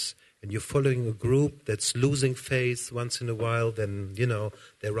 years and you're following a group that's losing faith once in a while, then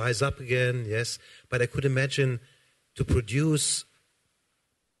they rise up again, yes. But I could imagine to produce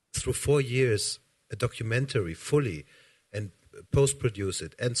through 4 years a documentary fully and post-produce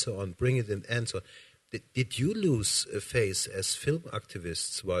it and so on, bring it in and so on. Did you lose faith as film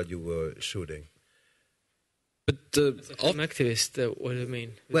activists while you were shooting? But film activist, what do you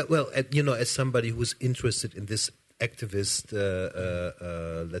mean? Well, as somebody who's interested in this activist,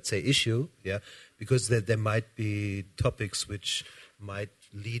 let's say, issue, yeah, because there might be topics which might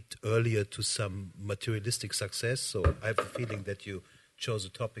lead earlier to some materialistic success. So I have the feeling that you chose a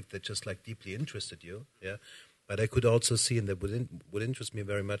topic that just like deeply interested you, yeah. But I could also see, and that would interest me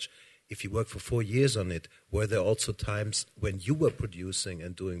very much, if you worked for 4 years on it, were there also times when you were producing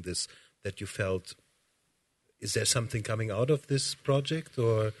and doing this that you felt, is there something coming out of this project,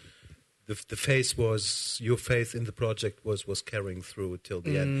 or your faith in the project was carrying through till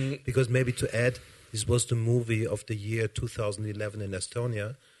the end? Because maybe to add, this was the movie of the year 2011 in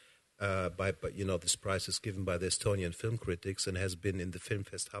Estonia. This prize is given by the Estonian film critics and has been in the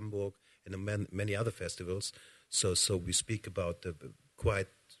Filmfest Hamburg and in many other festivals. So we speak about the quite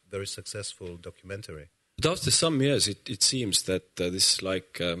very successful documentary. But after some years, it seems that this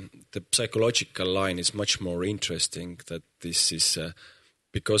the psychological line is much more interesting. That this is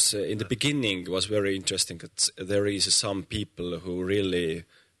because in the beginning it was very interesting that there is some people who really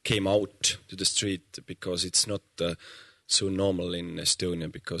came out to the street, because it's not so normal in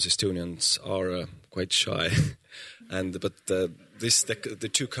Estonia, because Estonians are quite shy, but the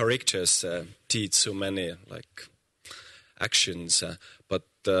two characters did so many actions, but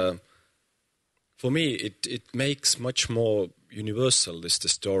for me it makes much more universal the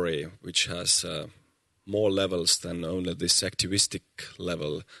story, which has more levels than only this activistic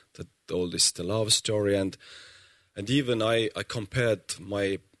level. That all this the love story, and even I compared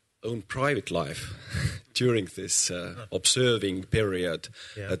my own private life during this observing period,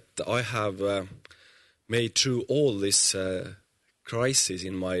 that I have made through all this crisis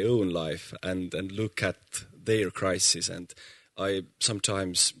in my own life and look at their crisis, and I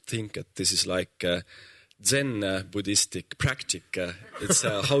sometimes think that this is like Zen Buddhistic practice. It's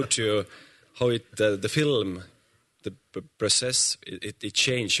the film, the process, it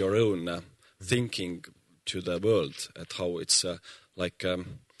changed your own thinking to the world, at how it's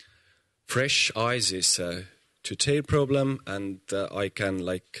fresh eyes is to their problem, and I can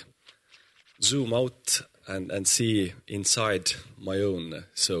zoom out and see inside my own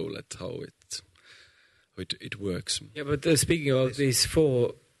soul at how it works. Yeah, but speaking of these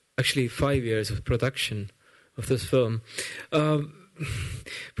 5 years of production of this film,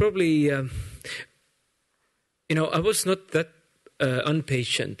 probably I was not that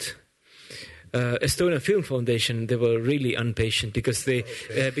impatient. Estonian Film Foundation, they were really impatient because they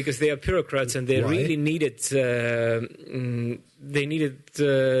are bureaucrats and they really needed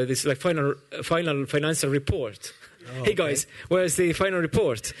this like final financial report. Oh, hey guys, where's the final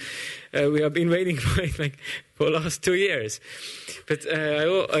report? We have been waiting for the last 2 years. But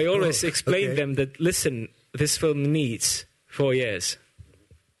I always explain them that, listen, this film needs 4 years.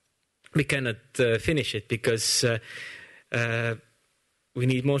 We cannot finish it because we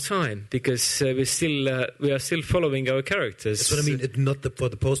need more time, because we are still following our characters. That's what I mean. Not for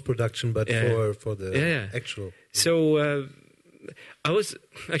the post-production, but for the actual. So I was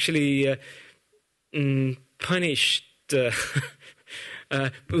actually punished. We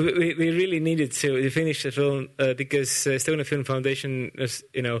really needed to finish the film because Estonian Film Foundation has,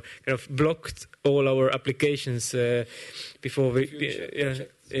 kind of blocked all our applications before we.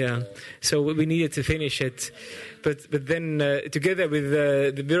 So we needed to finish it, but then together with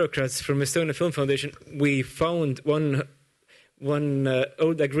the bureaucrats from Estonian Film Foundation, we found one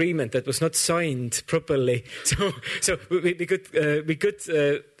old agreement that was not signed properly. So we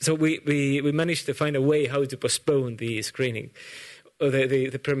managed to find a way how to postpone the screening, or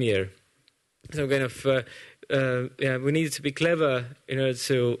the premiere. So kind of we needed to be clever in order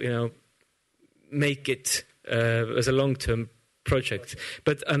to make it as a long-term project.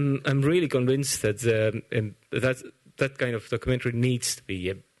 But I'm really convinced that that kind of documentary needs to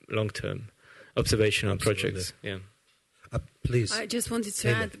be a long-term observational project. Yeah. Please. I just wanted to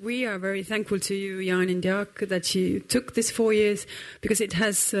add, we are very thankful to you, Jaan and Jaak, that you took this 4 years, because it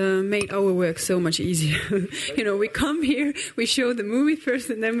has made our work so much easier. We come here, we show the movie first,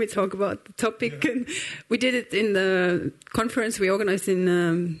 and then we talk about the topic. And we did it in the conference we organized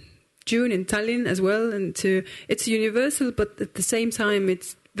in June in Tallinn as well. And it's universal, but at the same time,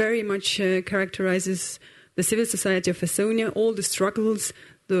 it very much characterizes the civil society of Estonia, all the struggles,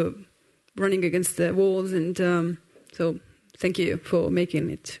 the running against the walls, and so thank you for making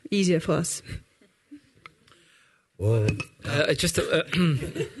it easier for us. Well, just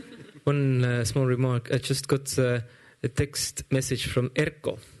one small remark. I just got a text message from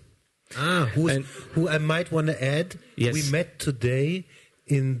Erko. Who I might want to add. Yes. We met today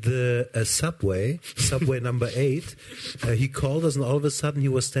in the subway number 8. He called us, and all of a sudden he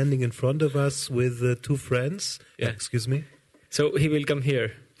was standing in front of us with 2 friends. Yeah. Excuse me? So he will come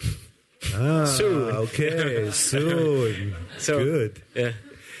here. Soon. Okay, soon. So, good. Yeah.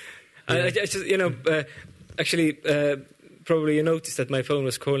 I just, actually, probably you noticed that my phone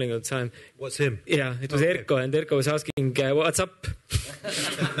was calling all the time. What's him? Yeah, it was Erko, and Erko was asking, "What's up?"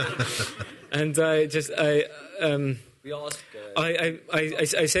 And I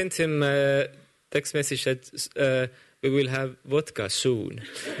sent him a text message that we will have vodka soon.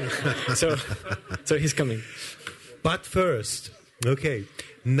 so he's coming. But first, okay.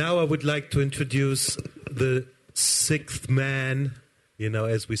 Now I would like to introduce the 6th man,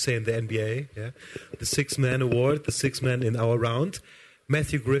 as we say in the NBA, the 6th man award, the 6th man in our round.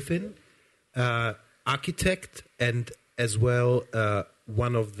 Matthew Griffin, architect, and as well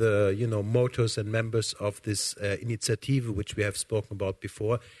one of the, motors and members of this initiative, which we have spoken about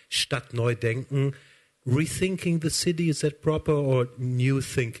before, Stadt neu denken. Rethinking the city, is that proper, or new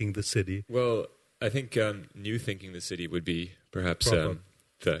thinking the city? Well, I think new thinking the city would be perhaps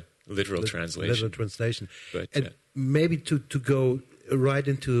the literal translation. Literal translation. But, and maybe to go right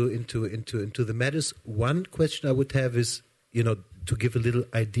into the matters, one question I would have is, to give a little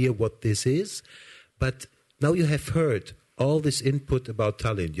idea what this is. But now you have heard all this input about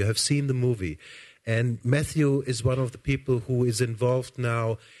Tallinn. You have seen the movie. And Matthew is one of the people who is involved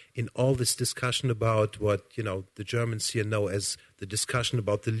now in all this discussion about what, the Germans here know as the discussion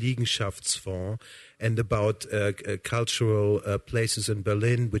about the Liegenschaftsfonds and about cultural places in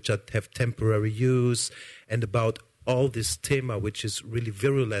Berlin which have temporary use, and about all this thema which is really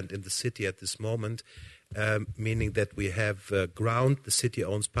virulent in the city at this moment, meaning that we have ground the city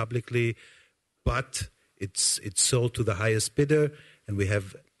owns publicly, but it's sold to the highest bidder, and we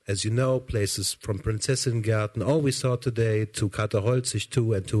have, as you know, places from Prinzessinnengarten, all we saw today, to Katerholzig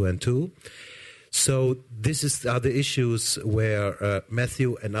 2 and 2 and 2. So this are the issues where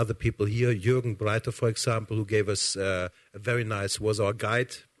Matthew and other people here, Jürgen Breiter, for example, who gave us was our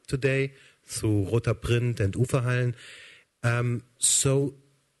guide today through Roter Print and Uferhallen. So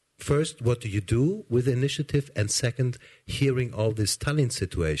first, what do you do with the initiative? And second, hearing all this Tallinn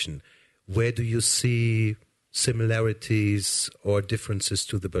situation, where do you see similarities or differences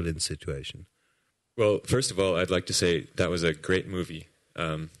to the Berlin situation? Well, first of all, I'd like to say that was a great movie.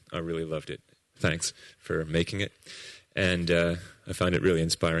 I really loved it. Thanks for making it. And I found it really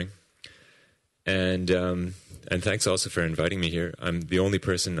inspiring. And thanks also for inviting me here. I'm the only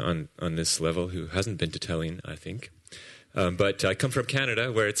person on this level who hasn't been to Tallinn, I think. But I come from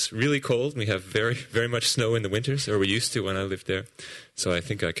Canada, where it's really cold. We have very, very much snow in the winters, or we used to when I lived there. So I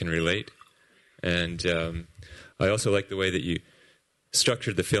think I can relate. And I also like the way that you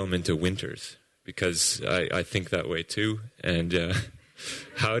structured the film into winters, because I think that way too. And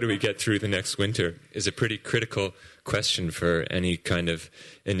how do we get through the next winter is a pretty critical question for any kind of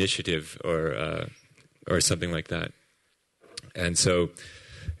initiative or something like that. And so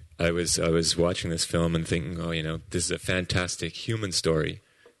I was watching this film and thinking, oh, this is a fantastic human story.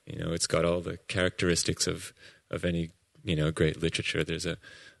 It's got all the characteristics of any, great literature. There's a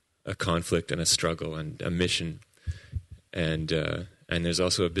conflict and a struggle and a mission, and there's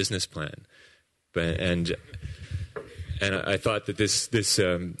also a business plan. And I thought that this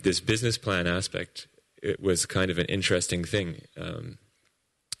business plan aspect, it was kind of an interesting thing,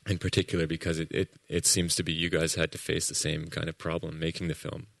 in particular because it seems to be you guys had to face the same kind of problem making the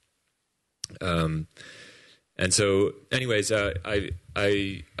film. And so, anyways, I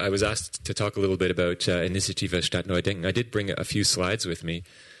was asked to talk a little bit about Initiative Stadt Neu Denken. I did bring a few slides with me.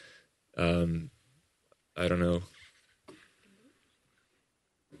 I don't know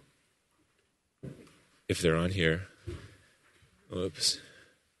if they're on here. Oops.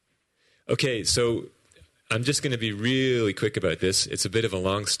 Okay, so I'm just going to be really quick about this. It's a bit of a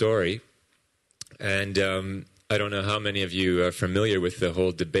long story, and I don't know how many of you are familiar with the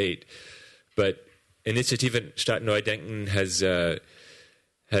whole debate, but Initiative Stadt Neu Denken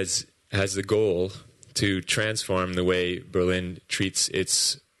has the goal to transform the way Berlin treats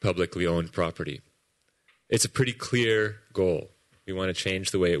its publicly owned property. It's a pretty clear goal. We want to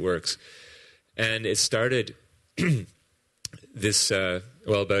change the way it works. And it started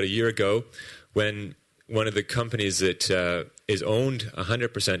about a year ago, when one of the companies that is owned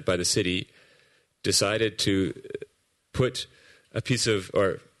 100% by the city decided to put a piece of,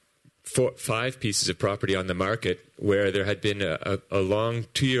 or 5 pieces of property on the market where there had been a long,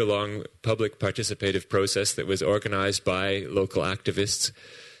 2-year-long public participative process that was organized by local activists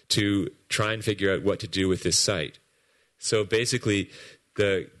to try and figure out what to do with this site. So basically,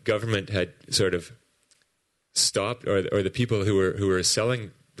 the government had sort of stopped, or the people who were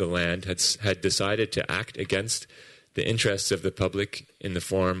selling the land had decided to act against the interests of the public in the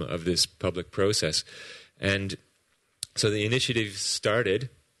form of this public process. And so the initiative started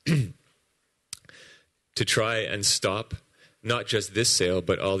to try and stop not just this sale,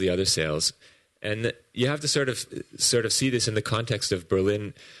 but all the other sales. And you have to sort of see this in the context of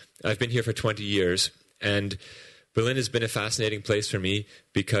Berlin. I've been here for 20 years, and Berlin has been a fascinating place for me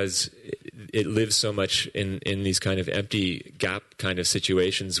because it lives so much in these kind of empty gap kind of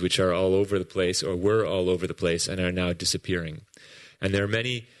situations, which are all over the place, or were all over the place, and are now disappearing. And there are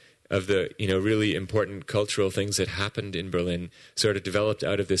many of the really important cultural things that happened in Berlin sort of developed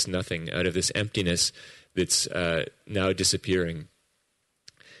out of this nothing, out of this emptiness that's now disappearing.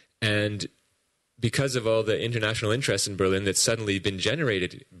 And because of all the international interest in Berlin that's suddenly been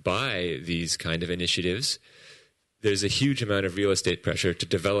generated by these kind of initiatives, there's a huge amount of real estate pressure to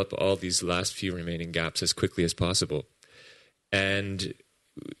develop all these last few remaining gaps as quickly as possible. And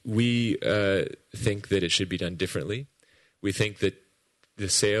we think that it should be done differently. We think that the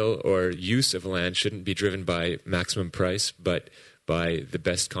sale or use of land shouldn't be driven by maximum price, but by the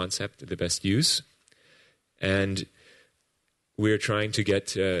best concept, the best use. And we're trying to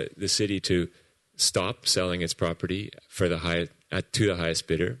get the city to stop selling its property to the highest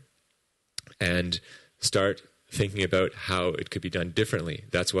bidder and start thinking about how it could be done differently.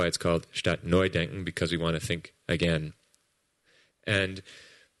 That's why it's called Stadt Neu Denken, because we want to think again. And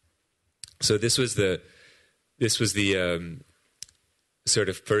so this was the sort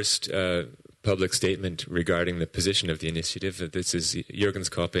of first public statement regarding the position of the initiative. This is Jürgen's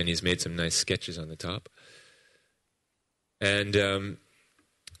copy, and he's made some nice sketches on the top. And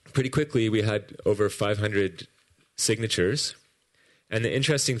pretty quickly, we had over 500 signatures. And the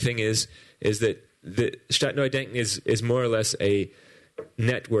interesting thing is that the Stadt Neu Denken is more or less a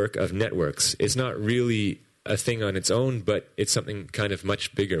network of networks. It's not really a thing on its own, but it's something kind of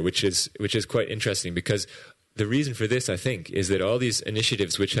much bigger, which is quite interesting, because the reason for this, I think, is that all these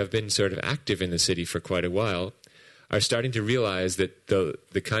initiatives, which have been sort of active in the city for quite a while, are starting to realize that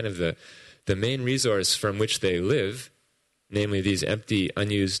the main resource from which they live, namely these empty,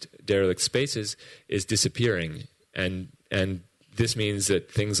 unused, derelict spaces, is disappearing. And this means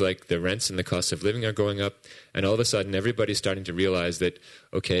that things like the rents and the cost of living are going up, and all of a sudden everybody's starting to realize that,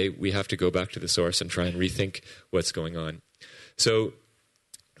 okay, we have to go back to the source and try and rethink what's going on. So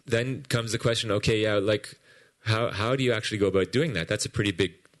then comes the question, okay, yeah, like how do you actually go about doing that? That's a pretty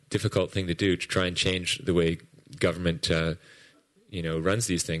big difficult thing to do, to try and change the way government, runs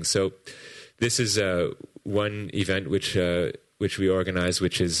these things. So this is one event which we organized,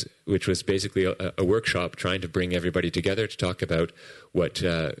 which was basically a workshop trying to bring everybody together to talk about what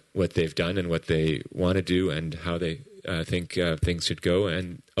they've done and what they want to do and how they think things should go.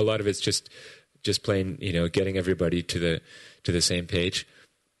 And a lot of it's just plain, getting everybody to the same page.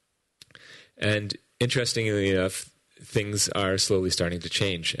 And interestingly enough, things are slowly starting to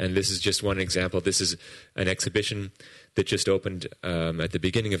change. And this is just one example. This is an exhibition that just opened at the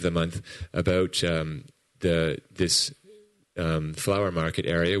beginning of the month about this flower market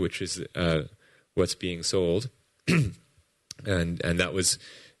area, which is what's being sold. and that was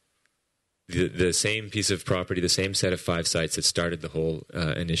the same piece of property, the same set of 5 sites that started the whole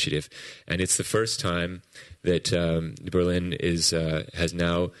initiative. And it's the first time that Berlin has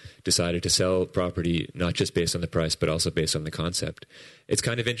now decided to sell property not just based on the price, but also based on the concept. It's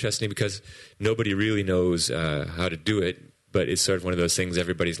kind of interesting because nobody really knows how to do it, but it's sort of one of those things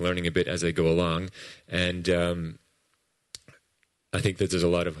everybody's learning a bit as they go along. And I think that there's a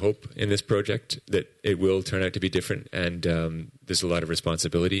lot of hope in this project that it will turn out to be different, and there's a lot of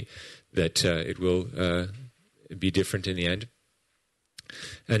responsibility that it will be different in the end.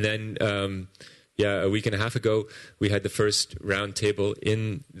 And then, a week and a half ago, we had the first round table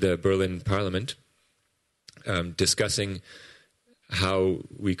in the Berlin Parliament discussing how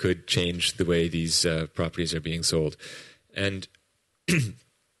we could change the way these properties are being sold. And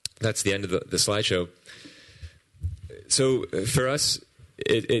that's the end of the slideshow. So for us,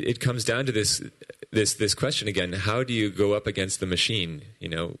 it comes down to this question again: how do you go up against the machine?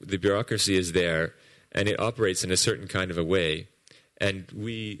 The bureaucracy is there, and it operates in a certain kind of a way. And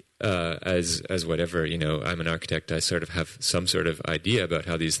we, as whatever, I'm an architect. I sort of have some sort of idea about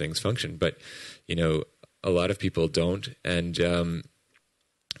how these things function, but a lot of people don't, and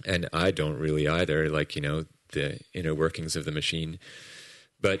I don't really either. Like the inner workings of the machine,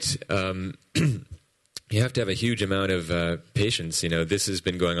 but. You have to have a huge amount of patience. This has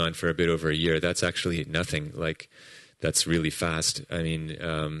been going on for a bit over a year. That's actually nothing. That's really fast. I mean,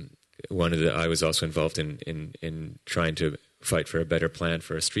 I was also involved in trying to fight for a better plan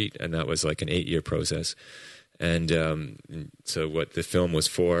for a street, and that was like an 8-year process. And so what the film was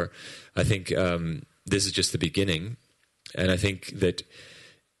for, I think this is just the beginning. And I think that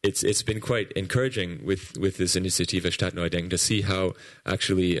it's been quite encouraging with this Initiative Stadtneudenken to see how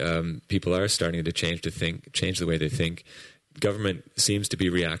actually people are starting to change the way they think. Government seems to be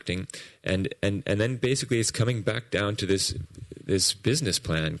reacting, and then basically it's coming back down to this business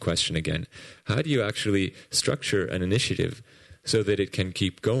plan question again. How do you actually structure an initiative so that it can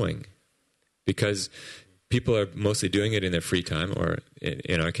keep going? Because people are mostly doing it in their free time, or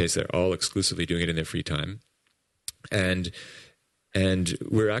in our case, they're all exclusively doing it in their free time, and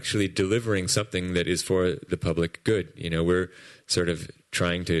we're actually delivering something that is for the public good. We're sort of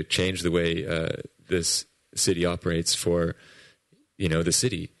trying to change the way this city operates for, the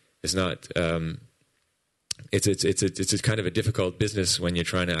city. It's not. It's a kind of a difficult business when you're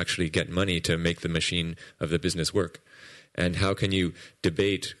trying to actually get money to make the machine of the business work. And how can you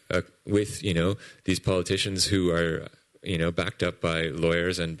debate with these politicians who are backed up by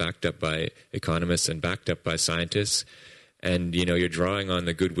lawyers and backed up by economists and backed up by scientists? And, you're drawing on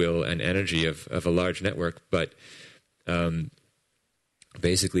the goodwill and energy of a large network. But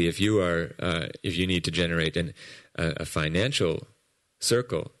basically, if you need to generate a financial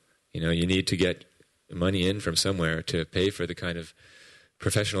circle, you need to get money in from somewhere to pay for the kind of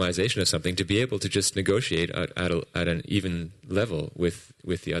professionalization of something, to be able to just negotiate at an even level with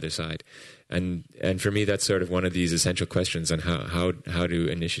the other side. And for me, that's sort of one of these essential questions on how do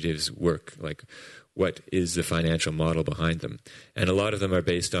initiatives work? Like, what is the financial model behind them? And a lot of them are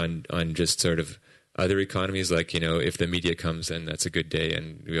based on just sort of other economies, like, if the media comes, then that's a good day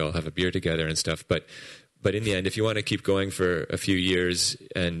and we all have a beer together and stuff. But in the end, if you want to keep going for a few years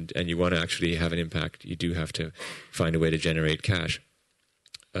and you want to actually have an impact, you do have to find a way to generate cash.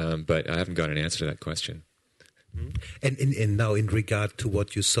 But I haven't got an answer to that question. And now, in regard to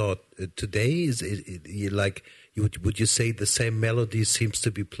what you saw today, would you say the same melody seems to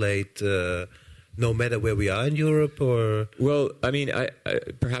be played no matter where we are in Europe, or? Well, I mean, I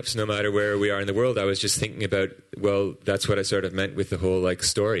perhaps no matter where we are in the world. I was just thinking about, well, that's what I sort of meant with the whole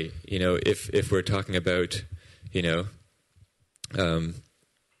story. If we're talking about,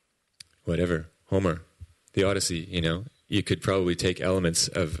 whatever, Homer, the Odyssey, you could probably take elements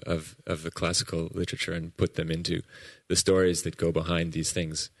of the classical literature and put them into the stories that go behind these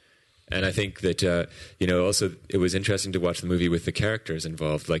things. And I think that, also it was interesting to watch the movie with the characters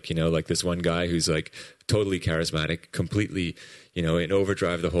involved. Like this one guy who's like totally charismatic, completely, in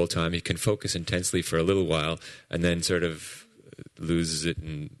overdrive the whole time. He can focus intensely for a little while and then sort of loses it,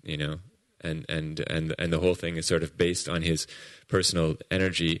 and the whole thing is sort of based on his personal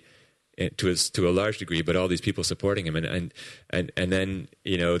energy to a large degree, but all these people supporting him, and then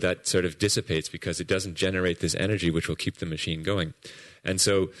that sort of dissipates because it doesn't generate this energy which will keep the machine going. And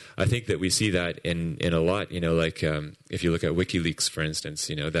so I think that we see that in a lot, if you look at WikiLeaks, for instance,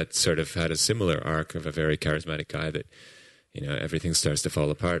 that sort of had a similar arc of a very charismatic guy that, everything starts to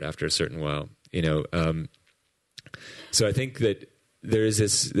fall apart after a certain while, So I think that there's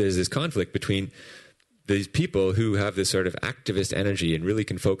this conflict between these people who have this sort of activist energy and really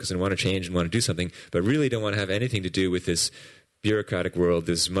can focus and want to change and want to do something, but really don't want to have anything to do with this bureaucratic world,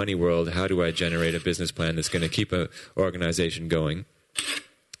 this money world. How do I generate a business plan that's going to keep an organization going?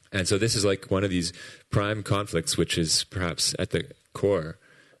 And so this is like one of these prime conflicts, which is perhaps at the core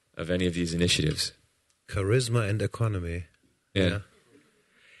of any of these initiatives. Charisma and economy. Yeah.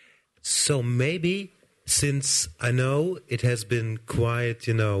 So maybe, since I know it has been quite,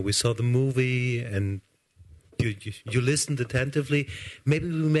 we saw the movie and you listened attentively, maybe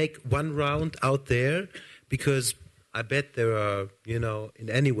we make one round out there, because I bet there are, in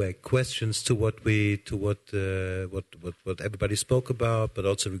any way, questions to what everybody spoke about, but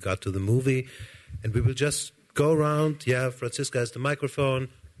also in regard to the movie. And we will just go around. Yeah, Franziska has the microphone.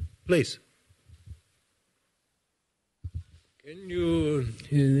 Please. Can you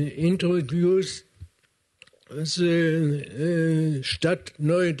introduce the Stadt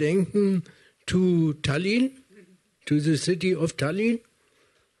Neu Denken to Tallinn, to the city of Tallinn?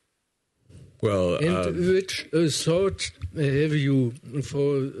 Well, and which thoughts have you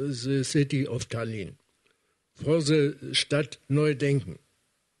for the city of Tallinn, for the Stadt Neu Denken?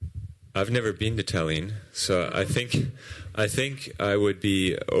 I've never been to Tallinn, so I think I would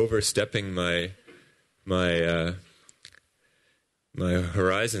be overstepping my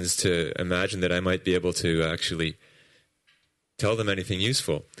horizons to imagine that I might be able to actually tell them anything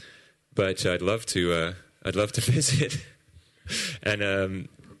useful. But I'd love to visit, and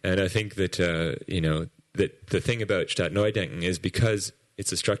I think that that the thing about Stadt Neu Denken is because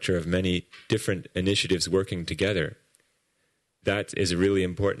it's a structure of many different initiatives working together. That is a really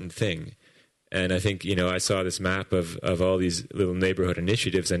important thing. And I think, I saw this map of all these little neighborhood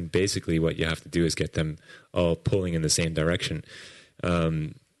initiatives, and basically what you have to do is get them all pulling in the same direction.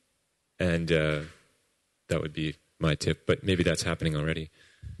 And that would be my tip, but maybe that's happening already.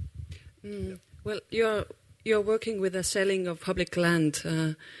 Well, you're working with the selling of public land.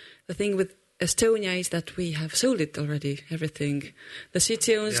 The thing with Estonia is that we have sold it already, everything. The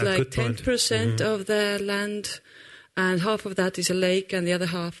city owns 10% of the land, and half of that is a lake and the other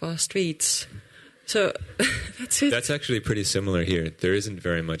half are streets. So that's it. That's actually pretty similar here. There isn't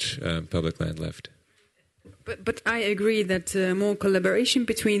very much public land left. But I agree that more collaboration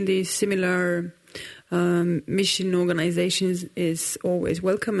between these similar mission organizations is always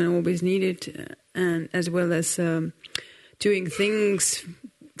welcome and always needed, and as well as doing things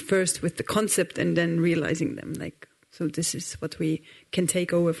first with the concept and then realizing them. So this is what we can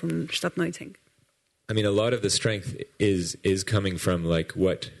take over from Stadt Neu Denken. I mean, a lot of the strength is coming from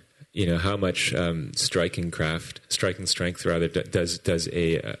how much striking strength rather does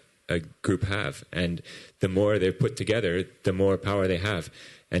a group have, and the more they're put together, the more power they have,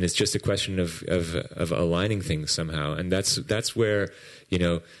 and it's just a question of aligning things somehow, and that's where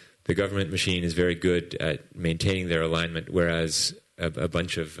the government machine is very good at maintaining their alignment, whereas a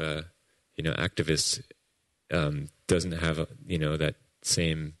bunch of activists doesn't have that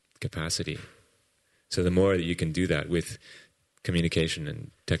same capacity. So the more that you can do that with communication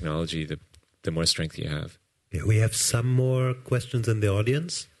and technology, the more strength you have. Yeah, we have some more questions in the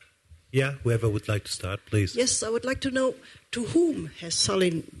audience. Yeah, whoever would like to start, please. Yes, I would like to know, to whom has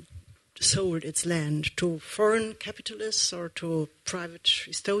Tallinn sold its land? To foreign capitalists or to private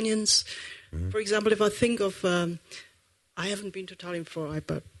Estonians? Mm-hmm. For example, if I think of, I haven't been to Tallinn for,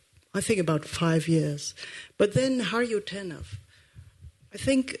 I think about 5 years. But then Harju Tenev. I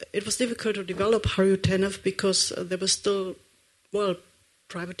think it was difficult to develop Harju Tenev because there were still,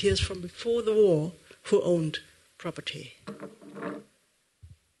 privateers from before the war who owned property.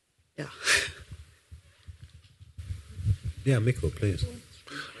 Yeah. Yeah, Mikko, please.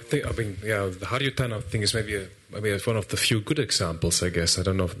 The Harju Tenev thing is maybe one of the few good examples, I guess. I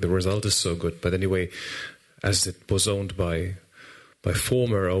don't know if the result is so good, but anyway, as it was owned by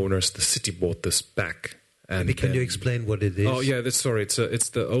former owners, the city bought this back. And can you explain what it is? Oh yeah, sorry. It's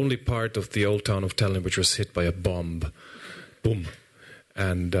the only part of the old town of Tallinn which was hit by a bomb. Boom.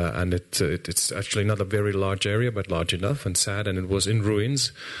 and it's actually not a very large area, but large enough and sad, and it was in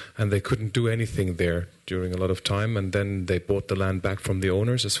ruins, and they couldn't do anything there during a lot of time, and then they bought the land back from the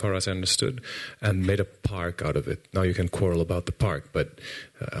owners, as far as I understood, and made a park out of it. Now you can quarrel about the park, but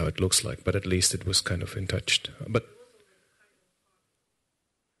how it looks like, but at least it was kind of untouched. But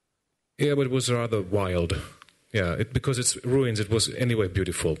yeah, but it was rather wild. Yeah, because it's ruins, it was anyway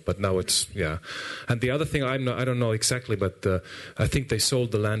beautiful, but now it's, yeah. And the other thing, I don't know exactly, but I think they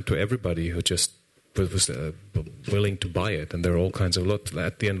sold the land to everybody who just was willing to buy it. And there are all kinds of,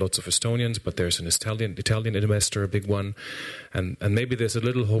 at the end, lots of Estonians, but there's an Italian investor, a big one. And maybe there's a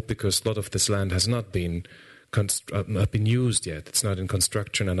little hope because a lot of this land has not been used yet. It's not in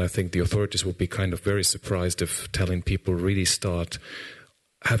construction, and I think the authorities will be kind of very surprised if Tallinn people really start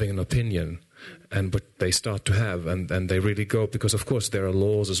having an opinion, but they start to have, and they really go, because of course there are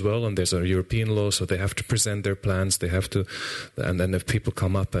laws as well, and there's a European law, so they have to present their plans, they have to, and then if people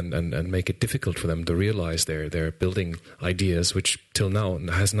come up and make it difficult for them to realize their building ideas, which till now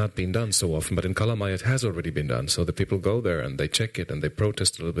has not been done so often, but in Kalamaja it has already been done, so the people go there and they check it and they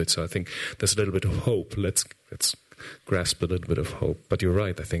protest a little bit, so I think there's a little bit of hope. Let's grasp a little bit of hope. But you're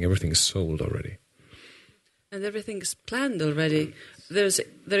right, I think everything is sold already. And everything's planned already.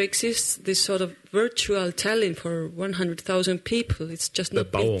 There exists this sort of virtual Tallinn for 100,000 people. It's just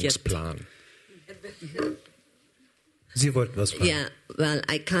not built yet. Bebauungsplan. Sie wollten was fragen. Yeah, well,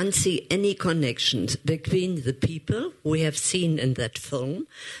 I can't see any connections between the people we have seen in that film.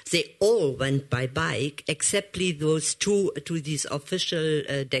 They all went by bike, except those two to this official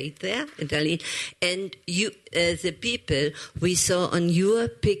date there in Tallinn. And the people we saw on your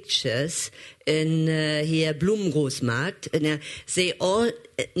pictures in here Blumengroßmarkt, they all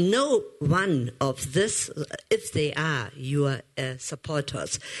know one of this, if they are your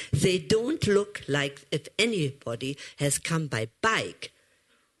supporters. They don't look like if anybody has come by bike.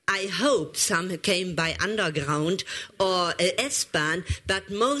 I hope some came by underground or S-Bahn, but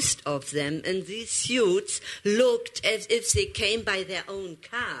most of them in these suits looked as if they came by their own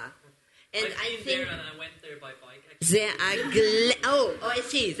car. And I think there and I went there by bike. There are I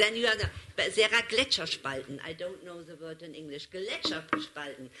see. Then you are. But there are Gletscherspalten. I don't know the word in English.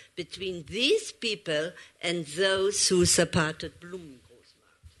 Gletscherspalten between these people and those who supported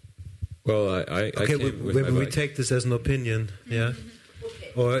Blumengroßmarkt. Well, I okay. We take this as an opinion, yeah.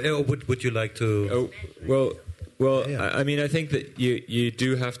 Okay. Or would you like to? Well. Yeah. I mean, I think that you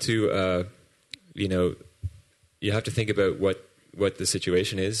do have to, you have to think about what the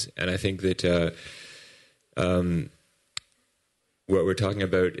situation is, and I think that what we're talking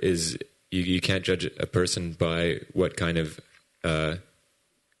about is you can't judge a person by what kind of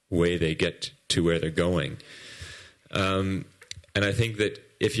way they get to where they're going. And I think that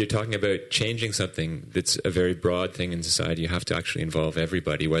if you're talking about changing something that's a very broad thing in society, you have to actually involve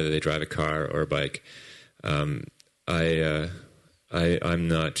everybody, whether they drive a car or a bike. I'm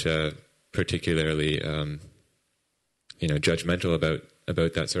not particularly judgmental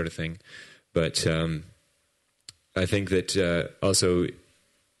about that sort of thing, but I think that also,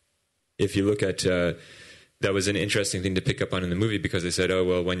 if you look at that was an interesting thing to pick up on in the movie, because they said, oh,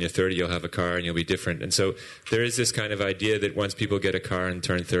 well, when you're 30, you'll have a car and you'll be different. And so there is this kind of idea that once people get a car and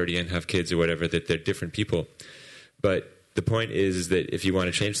turn 30 and have kids or whatever, that they're different people. But the point is that if you want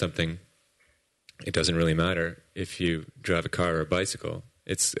to change something, it doesn't really matter if you drive a car or a bicycle.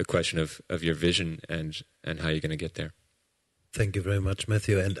 It's a question of your vision and how you're going to get there. Thank you very much,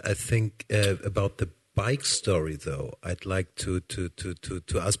 Matthew. And I think about the bike story, though, I'd like to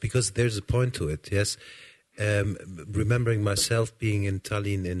ask, because there's a point to it, yes. Remembering myself being in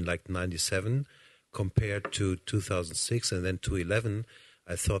Tallinn in like 97 compared to 2006 and then 2011,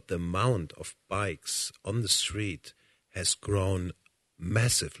 I thought the amount of bikes on the street has grown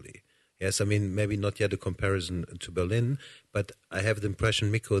massively. Yes, I mean, maybe not yet a comparison to Berlin, but I have the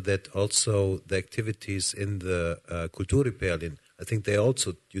impression, Mikko, that also the activities in the Kulturhauptstadt, I think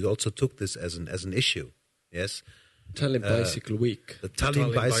you also took this as an issue, yes? Tallinn Bicycle Week. The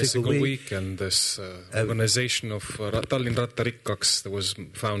Tallinn Bicycle Week. And this organization of Tallinn Rattarikkaks that was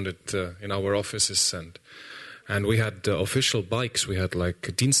founded in our offices, and we had official bikes. We had like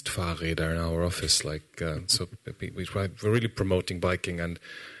Dienstfahrräder in our office, so we were really promoting biking and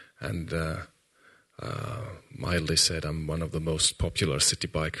mildly said, I'm one of the most popular city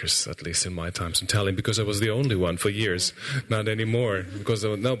bikers, at least in my times in Tallinn, because I was the only one for years. Not anymore, because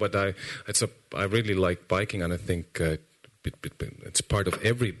but I really like biking, and I think it's part of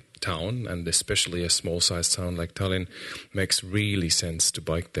every town, and especially a small-sized town like Tallinn, makes really sense to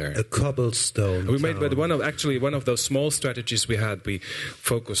bike there. A cobblestone. We made, but one of those small strategies we had. We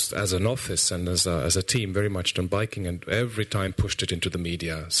focused as an office and as a team very much on biking, and every time pushed it into the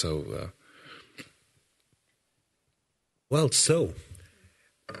media. So,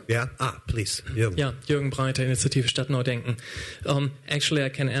 yeah. Please. Jürgen. Yeah, Jürgen Breiter, Initiative Stadtneudenken. Actually, I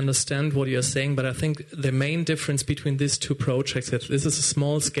can understand what you're saying, but I think the main difference between these two projects is this is a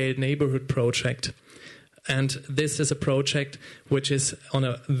small-scale neighborhood project, and this is a project which is on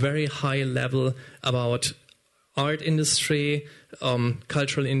a very high level about art industry,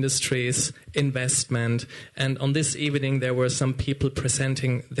 cultural industries, investment. And on this evening, there were some people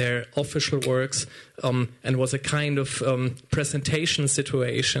presenting their official works, and was a kind of presentation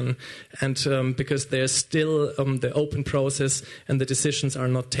situation. And because there's still the open process and the decisions are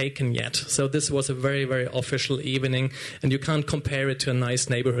not taken yet. So this was a very, very official evening, and you can't compare it to a nice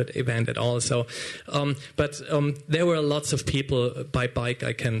neighborhood event at all. So, but there were lots of people by bike,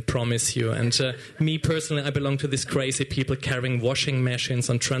 I can promise you. And me personally, I belong to these crazy people carrying washing machines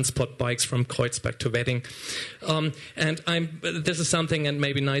on transport bikes from Kreuzberg to Wedding. And this is something, and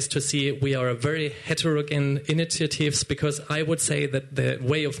maybe nice to see, we are a very heterogeneous initiatives, because I would say that the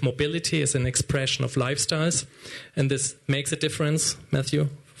way of mobility is an expression of lifestyles, and this makes a difference, Matthew,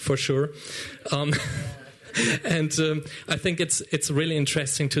 for sure. And I think it's really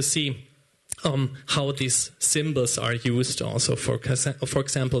interesting to see how these symbols are used also. For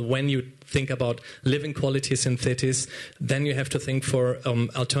example, when you think about living qualities in cities, then you have to think for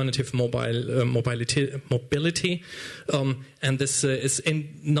alternative mobility, and this is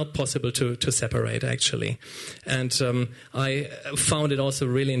not possible to separate, actually. And I found it also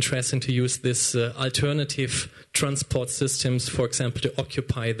really interesting to use this alternative transport systems, for example, to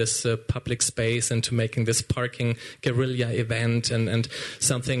occupy this public space and to making this parking guerrilla event and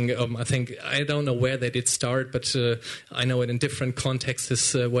something. I don't know where they did start, but I know it in different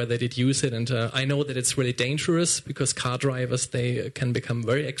contexts where they did use it, and I know that it's really dangerous because car drivers, they can become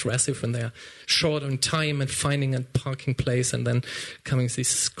very aggressive when they are short on time and finding a parking place, and then coming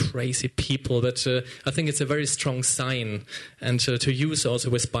these crazy people. But I think it's a very strong sign, and to use also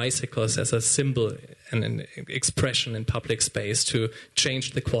with bicycles as a symbol and an expression in public space to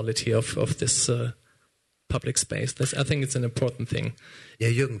change the quality of this public space. I think it's an important thing. Yeah,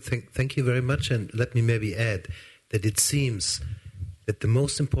 Jürgen, thank you very much. And let me maybe add that it seems that the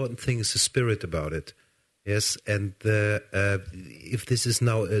most important thing is the spirit about it. Yes, and if this is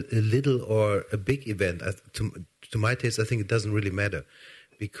now a little or a big event, to my taste, I think it doesn't really matter,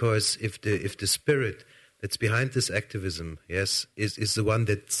 because if the spirit that's behind this activism, yes, is the one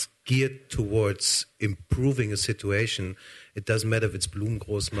that's geared towards improving a situation, it doesn't matter if it's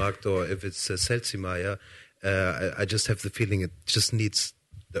Blumengroßmarkt or if it's Seltzimayer. I just have the feeling it just needs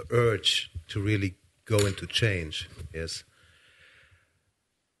the urge to really go into change. Yes.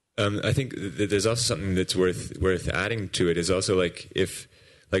 I think that there's also something that's worth adding to it. Is also like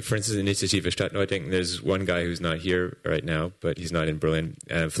for instance, Initiative Stadtneudenken. There's one guy who's not here right now, but he's not in Berlin,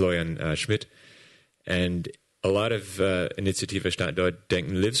 Florian Schmidt, and a lot of Initiative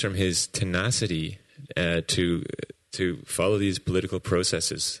Stadtneudenken lives from his tenacity to follow these political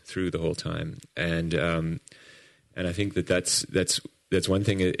processes through the whole time, and I think that's one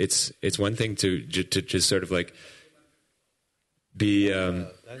thing. It's one thing to just sort of like be an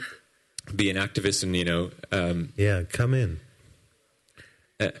activist, and yeah, come in.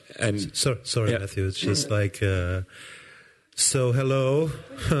 And sorry, yeah. Matthew. It's just like so. Hello,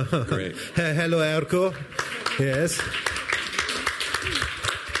 great. Hello, Erko. Yes.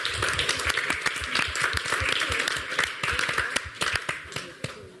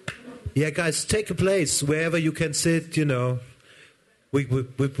 Yeah, guys, take a place wherever you can sit.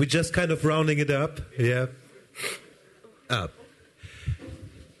 We're just kind of rounding it up. Yeah. Up.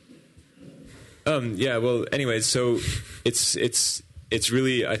 Yeah. Well. Anyways, so it's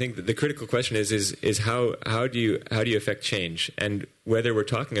really, I think that the critical question is how do you affect change, and whether we're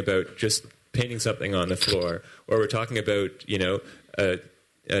talking about just painting something on the floor, or we're talking about a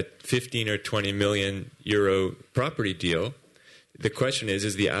 15 or 20 million euro property deal. The question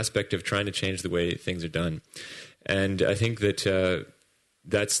is the aspect of trying to change the way things are done, and I think that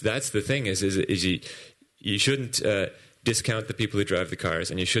that's the thing is you shouldn't discount the people who drive the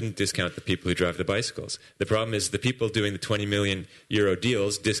cars, and you shouldn't discount the people who drive the bicycles. The problem is the people doing the 20 million euro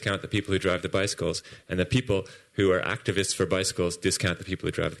deals discount the people who drive the bicycles, and the people who are activists for bicycles discount the people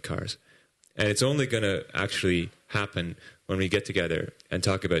who drive the cars. And it's only going to actually happen when we get together and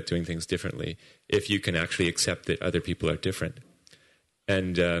talk about doing things differently, if you can actually accept that other people are different.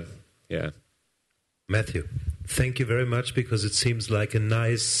 And yeah. Matthew, thank you very much, because it seems like a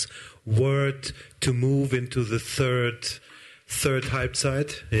nice word to move into the third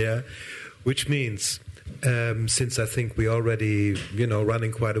Halbzeit, yeah, which means, since I think we're already,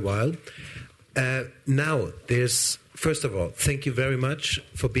 running quite a while, now there's, first of all, thank you very much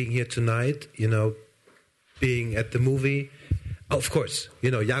for being here tonight, being at the movie. Of course,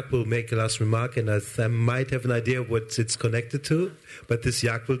 Jaak will make a last remark, and I might have an idea what it's connected to, but this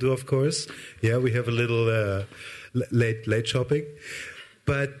Jaak will do, of course. Yeah, we have a little late shopping.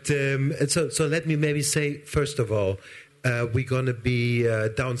 But so let me maybe say, first of all, we're going to be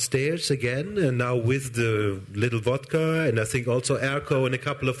downstairs again, and now with the little vodka, and I think also Erko and a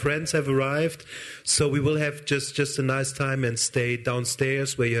couple of friends have arrived. So we will have just a nice time and stay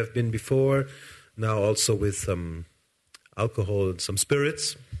downstairs where you have been before, now also with some alcohol and some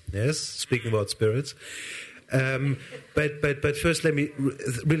spirits. Yes, speaking about spirits. But first, let me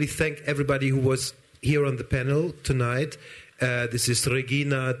really thank everybody who was here on the panel tonight. This is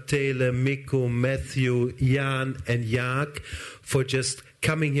Regina, Teele, Mikko, Matthew, Jaan, and Jaak for just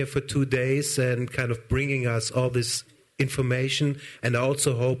coming here for 2 days and kind of bringing us all this information, and I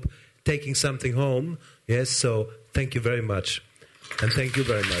also hope taking something home. Yes, so thank you very much. And thank you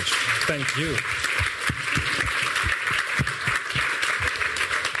very much. Thank you.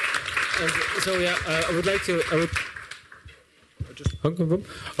 So yeah, I would like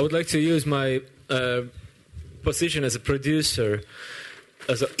to use my position as a producer.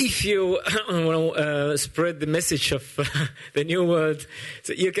 So if you want to spread the message of the new world,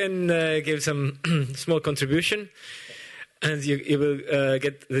 so you can give some small contribution, and you will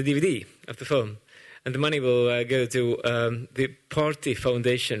get the DVD of the film, and the money will go to the Party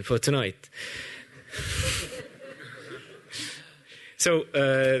Foundation for tonight. So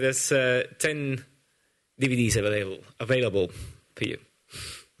there's 10 DVDs available for you.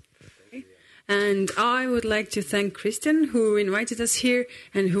 And I would like to thank Christian, who invited us here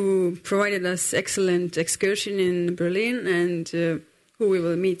and who provided us excellent excursion in Berlin, and who we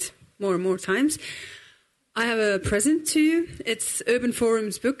will meet more and more times. I have a present to you. It's Urban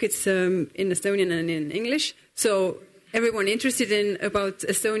Forum's book. It's in Estonian and in English. So everyone interested in about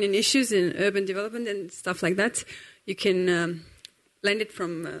Estonian issues in urban development and stuff like that, you can lend it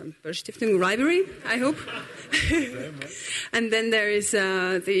from Böll-Stiftung library, I hope. And then there is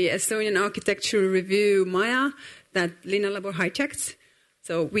the Estonian Architecture Review Maja that linnalabor hijacked.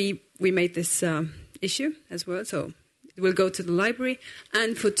 So we made this issue as well, so it will go to the library.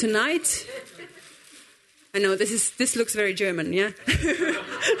 And for tonight, I know this looks very German, yeah?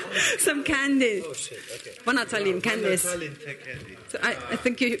 Some candy. Oh shit, okay. Vana Tallinn candies. Candy. So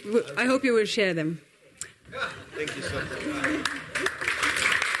I hope you will share them. Thank you so much.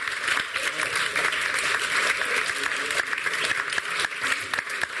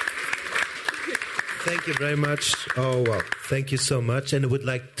 Thank you very much. Oh, wow. Thank you so much. And I would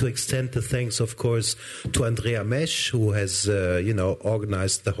like to extend the thanks, of course, to Andrea Mesch, who has,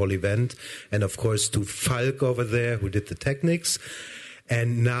 organized the whole event. And, of course, to Falk over there, who did the techniques.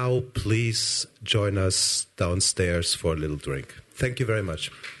 And now, please join us downstairs for a little drink. Thank you very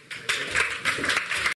much.